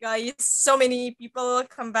many guys, so many people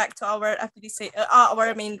come back to our FGD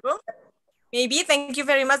our main room. Maybe thank you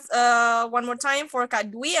very much one more time for Kak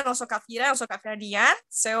Dwi and also Kak Fira and also Kak Ferdian.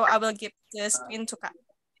 So I will give the screen to Kak.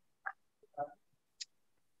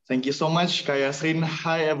 Thank you so much, Kak Yasrin.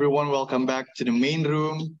 Hi, everyone. Welcome back to the main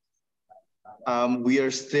room. We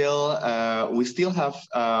still have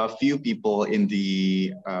a few people in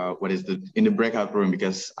the in the breakout room,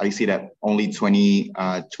 because I see that only 20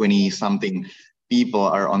 something people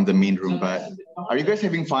are on the main room. But are you guys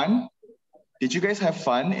having fun? Did you guys have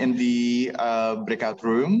fun in the breakout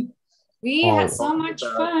room? We had so much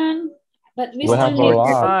fun, but we We still have a need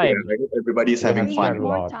lot. Yeah, I hope everybody's having We fun. have shared a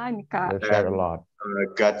lot. We shared a lot.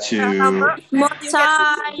 Got to More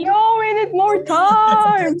time. No, we need more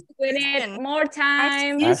time. We need more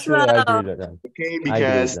time. Actually, I agree with that. Okay, I agree with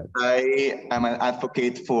because that. I am an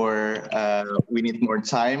advocate for we need more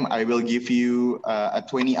time. I will give you a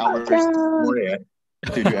 20 hours more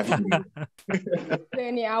to do FGD.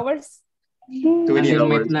 20 hours. 20 Until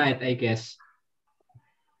hours. midnight, I guess.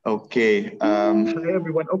 Okay. Hi,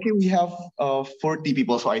 everyone. Okay, we have 40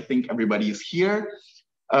 people, so I think everybody is here.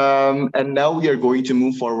 And now we are going to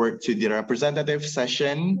move forward to the representative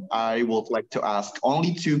session. I would like to ask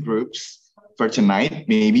only two groups for tonight,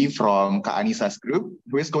 maybe from Kak Anisa's group.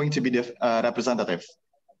 Who is going to be the representative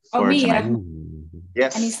for me, tonight?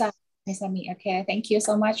 Yes. Anissa, me. Okay, thank you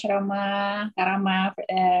so much, Rama.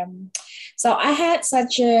 So I had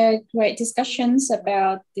such a great discussions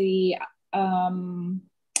about the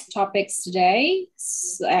topics today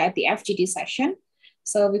at the FGD session.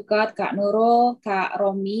 So we've got Kak Nurul, Kak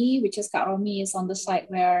Romi, which is Kak Romi is on the side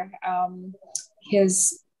where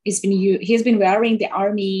he's been wearing the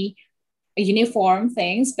army uniform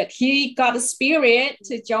things, but he got the spirit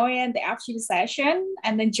to join the FGD session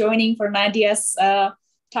and then joining for Nadia's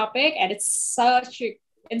topic, and it's such an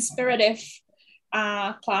inspirative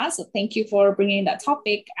class. So thank you for bringing that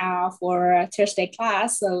topic for Thursday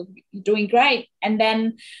class. So you're doing great. And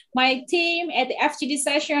then my team at the FGD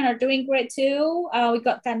session are doing great too. We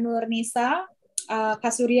got Kak Nur Nisa,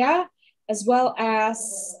 Kak Surya, as well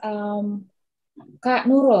as Kak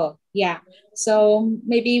Nurul. Yeah. So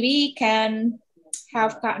maybe we can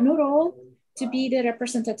have Kak Nurul to be the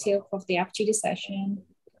representative of the FGD session.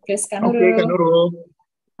 Please, Kak Nurul. Okay, Kak Nurul.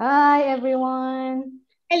 Hi, everyone.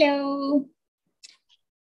 Hello.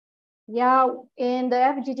 Yeah, in the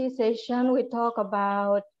FGD session, we talk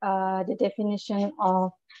about the definition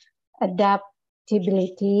of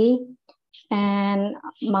adaptability. And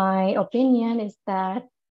my opinion is that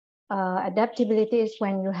adaptability is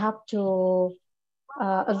when you have to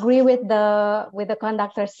agree with the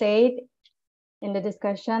conductor said in the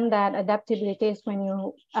discussion, that adaptability is when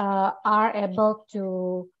you are able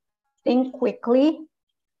to think quickly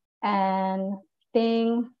and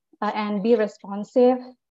think and be responsive,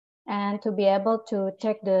 and to be able to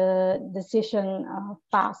take the decision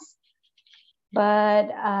fast.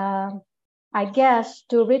 But I guess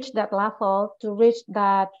to reach that level, to reach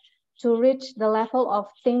the level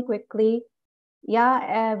of think quickly, yeah,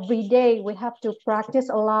 every day we have to practice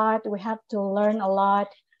a lot. We have to learn a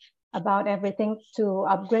lot about everything to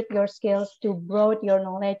upgrade your skills, to broaden your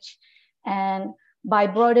knowledge. And by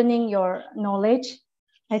broadening your knowledge,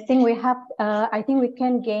 I think we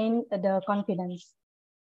can gain the confidence.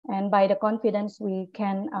 And by the confidence, we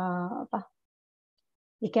can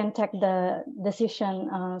take the decision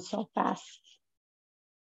so fast.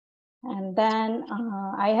 And then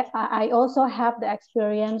I also have the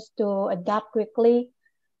experience to adapt quickly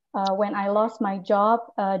when I lost my job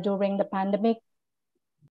during the pandemic.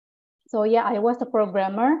 So yeah, I was a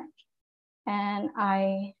programmer, and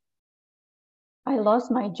I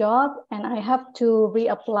lost my job, and I have to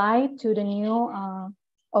reapply to the new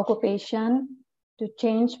occupation to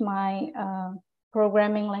change my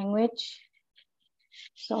programming language.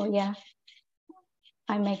 So yeah,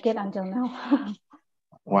 I make it until now.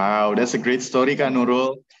 Wow, that's a great story, Kak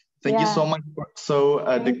Nurul. Thank you so much.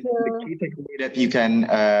 The key takeaway that you can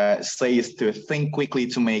say is to think quickly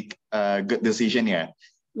to make a good decision, yeah?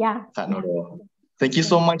 Yeah. Kak Nurul. Thank you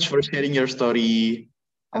so much for sharing your story.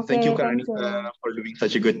 And thank you, Kak Thank Anita, you. for doing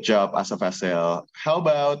such a good job as a vessel. How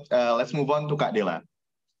about, let's move on to Kak Dela.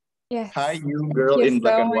 Yes. Hi, you Thank girl you in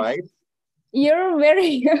black so and much. white. You're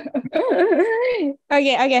very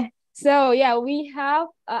okay. So yeah, we have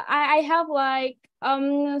I have like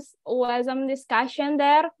was some discussion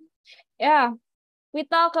there. Yeah, we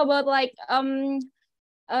talk about like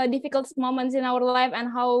difficult moments in our life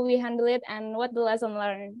and how we handle it and what the lesson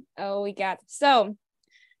learned we got. So,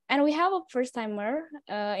 and we have a first timer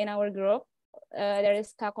in our group. There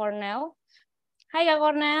is Kak Cornell. Hi, Kak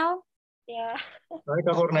Cornell. Yeah. Hi,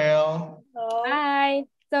 Kak Cornell. Hello. Hi.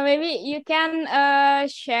 So maybe you can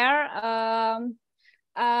share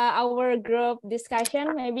our group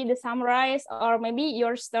discussion, maybe the summarize or maybe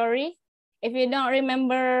your story. If you don't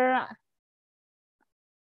remember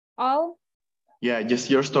all. Yeah, just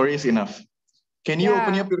your story is enough. Can you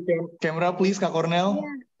open up your camera, please, Kak Cornel?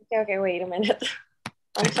 Yeah. Okay, wait a minute.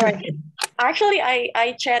 I'm sorry. Actually,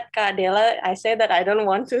 I chat Kak Dela. I said that I don't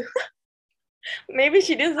want to. Maybe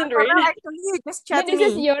she doesn't read it. Actually, just chat This me.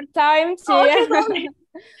 is your time to Okay, sorry.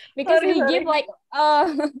 because we Sorry. give like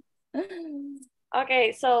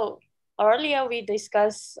Okay, so earlier we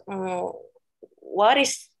discussed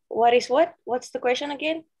what's the question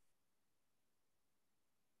again?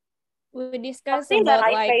 We discussed Something that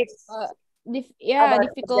about I like faced about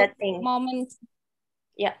difficult that thing. moments.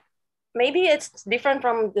 Yeah, maybe it's different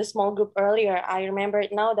from the small group earlier. I remember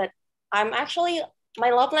it now that I'm actually, my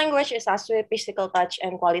love language is actually physical touch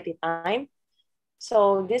and quality time.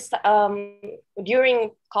 So this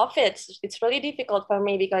during COVID, it's really difficult for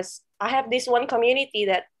me because I have this one community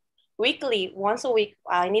that weekly, once a week,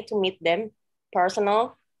 I need to meet them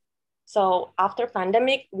personal. So after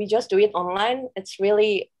pandemic, we just do it online. It's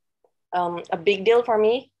really a big deal for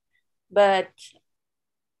me, but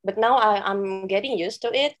now I'm getting used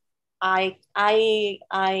to it. I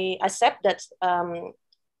accept that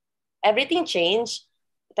everything changed,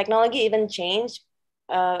 technology even changed,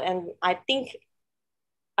 and I think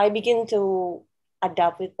I begin to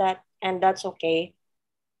adapt with that, and that's okay.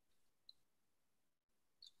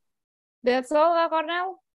 That's all,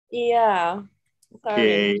 Cornell? Yeah.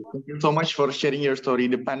 Okay, thank you so much for sharing your story.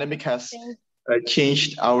 The pandemic has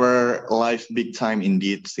changed our life big time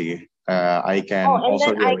indeed, see. I can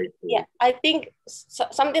also relate. I think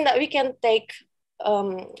something that we can take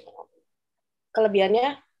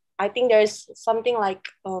kelebihannya, I think there's something like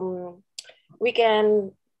we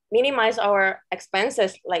can minimize our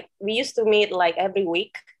expenses. Like we used to meet like every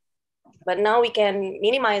week, but now we can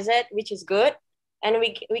minimize it, which is good. And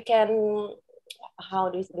we can, how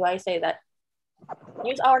do I say that?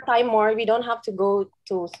 Use our time more. We don't have to go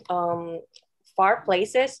to far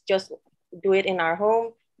places. Just do it in our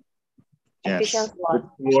home. Yes, it's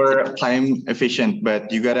more time efficient,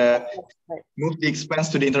 but you gotta move the expense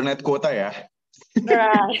to the internet quota, yeah?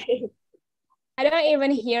 Right. I don't even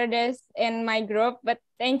hear this in my group, but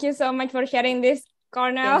thank you so much for sharing this,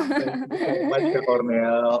 Cornell. Thank you so much,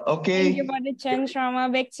 Cornell. Okay. Thank you for the chance, Rama.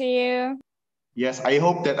 Back to you. Yes, I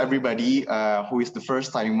hope that everybody who is the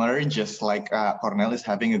first timer, just like Cornell, is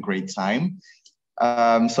having a great time.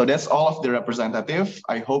 So that's all of the representative.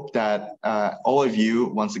 I hope that all of you,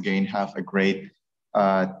 once again, have a great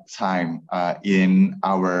time in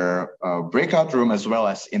our breakout room, as well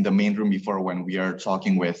as in the main room before when we are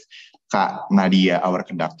talking with Kak Nadia, our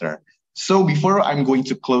conductor. So before I'm going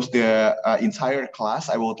to close the entire class,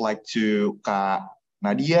 I would like to Kak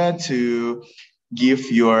Nadia to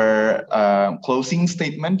give your closing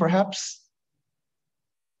statement, perhaps.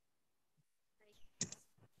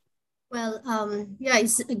 Well, yeah,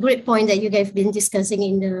 it's a great point that you guys have been discussing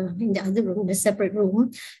in the other room, the separate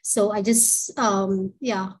room. So I just,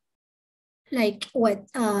 yeah, like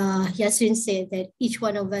what Yasrin said, that each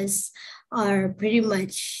one of us are pretty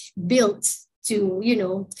much built to,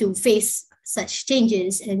 to face such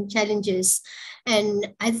changes and challenges.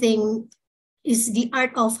 And I think is the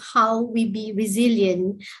art of how we be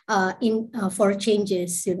resilient for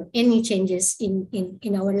changes, any changes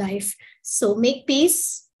in our life. So make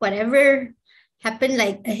peace whatever happen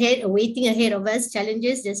like ahead, waiting ahead of us,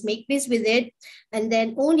 challenges, just make peace with it. And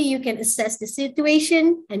then only you can assess the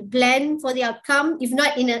situation and plan for the outcome. If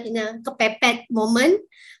not in a kepepet moment,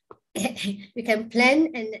 you can plan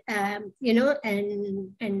and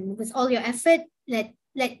and with all your effort, let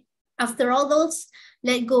after all those,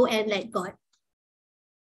 let go and let God.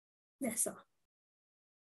 That's all.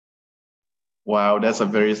 Wow, that's a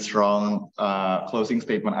very strong closing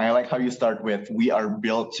statement. I like how you start with, we are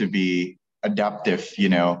built to be adaptive,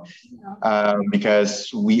 because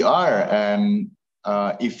we are. And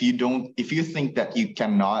if you think that you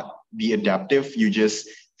cannot be adaptive, you just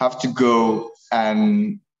have to go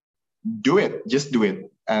and do it. Just do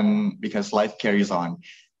it. And because life carries on.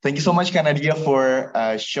 Thank you so much, Nadia, for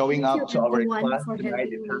showing up to our class tonight.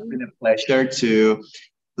 It has been a pleasure to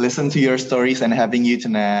listen to your stories and having you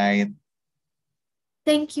tonight.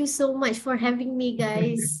 Thank you so much for having me,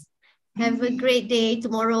 guys. Have a great day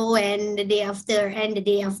tomorrow and the day after and the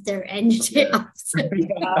day after and the day after.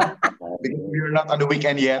 Because we're not on the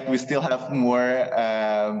weekend yet, we still have more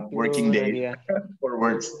working days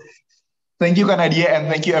forwards. Thank you, Nadia, and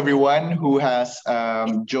thank you everyone who has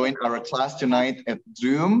joined our class tonight at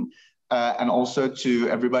Zoom, and also to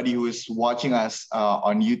everybody who is watching us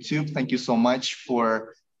on YouTube. Thank you so much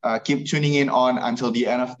for keep tuning in on until the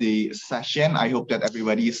end of the session. I hope that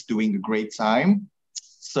everybody is doing a great time.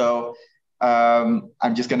 So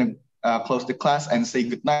I'm just going to close the class and say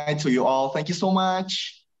good night to you all. Thank you so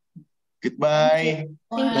much. Goodbye.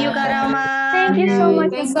 Thank you, Kak Rama. Thank you so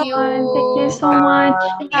much, Thank everyone. you. Thank you so much,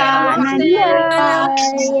 Kak Nadia.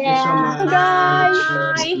 Thank you so much. Guys.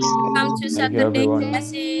 Come to Thank you, Saturday everyone.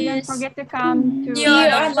 classes. Don't forget to come to See you See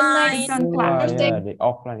you on on the offline. next Britzone class. Thursday. The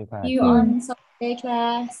offline class. See you on Saturday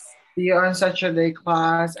class. See you on Saturday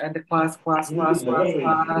class and the class.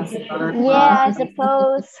 Yeah, I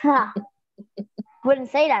suppose.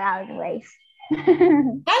 Wouldn't say that otherwise.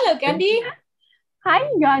 Hello, Gandhi. Hi,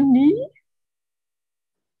 Gandhi.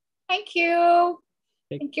 Thank you.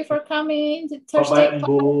 Thank you for coming to Thursday class.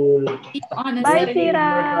 See you on a Bye, Saturday. For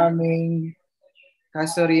Tira. coming.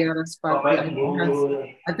 Kasuria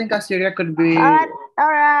Raspati. I think Kasuria could be All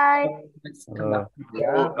right. next conductor.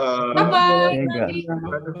 Bye-bye.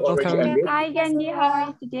 Welcome. Hi, Gandhi. How are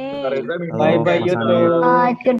you today? Hello, Bye-bye, Mas YouTube. Hanif. Good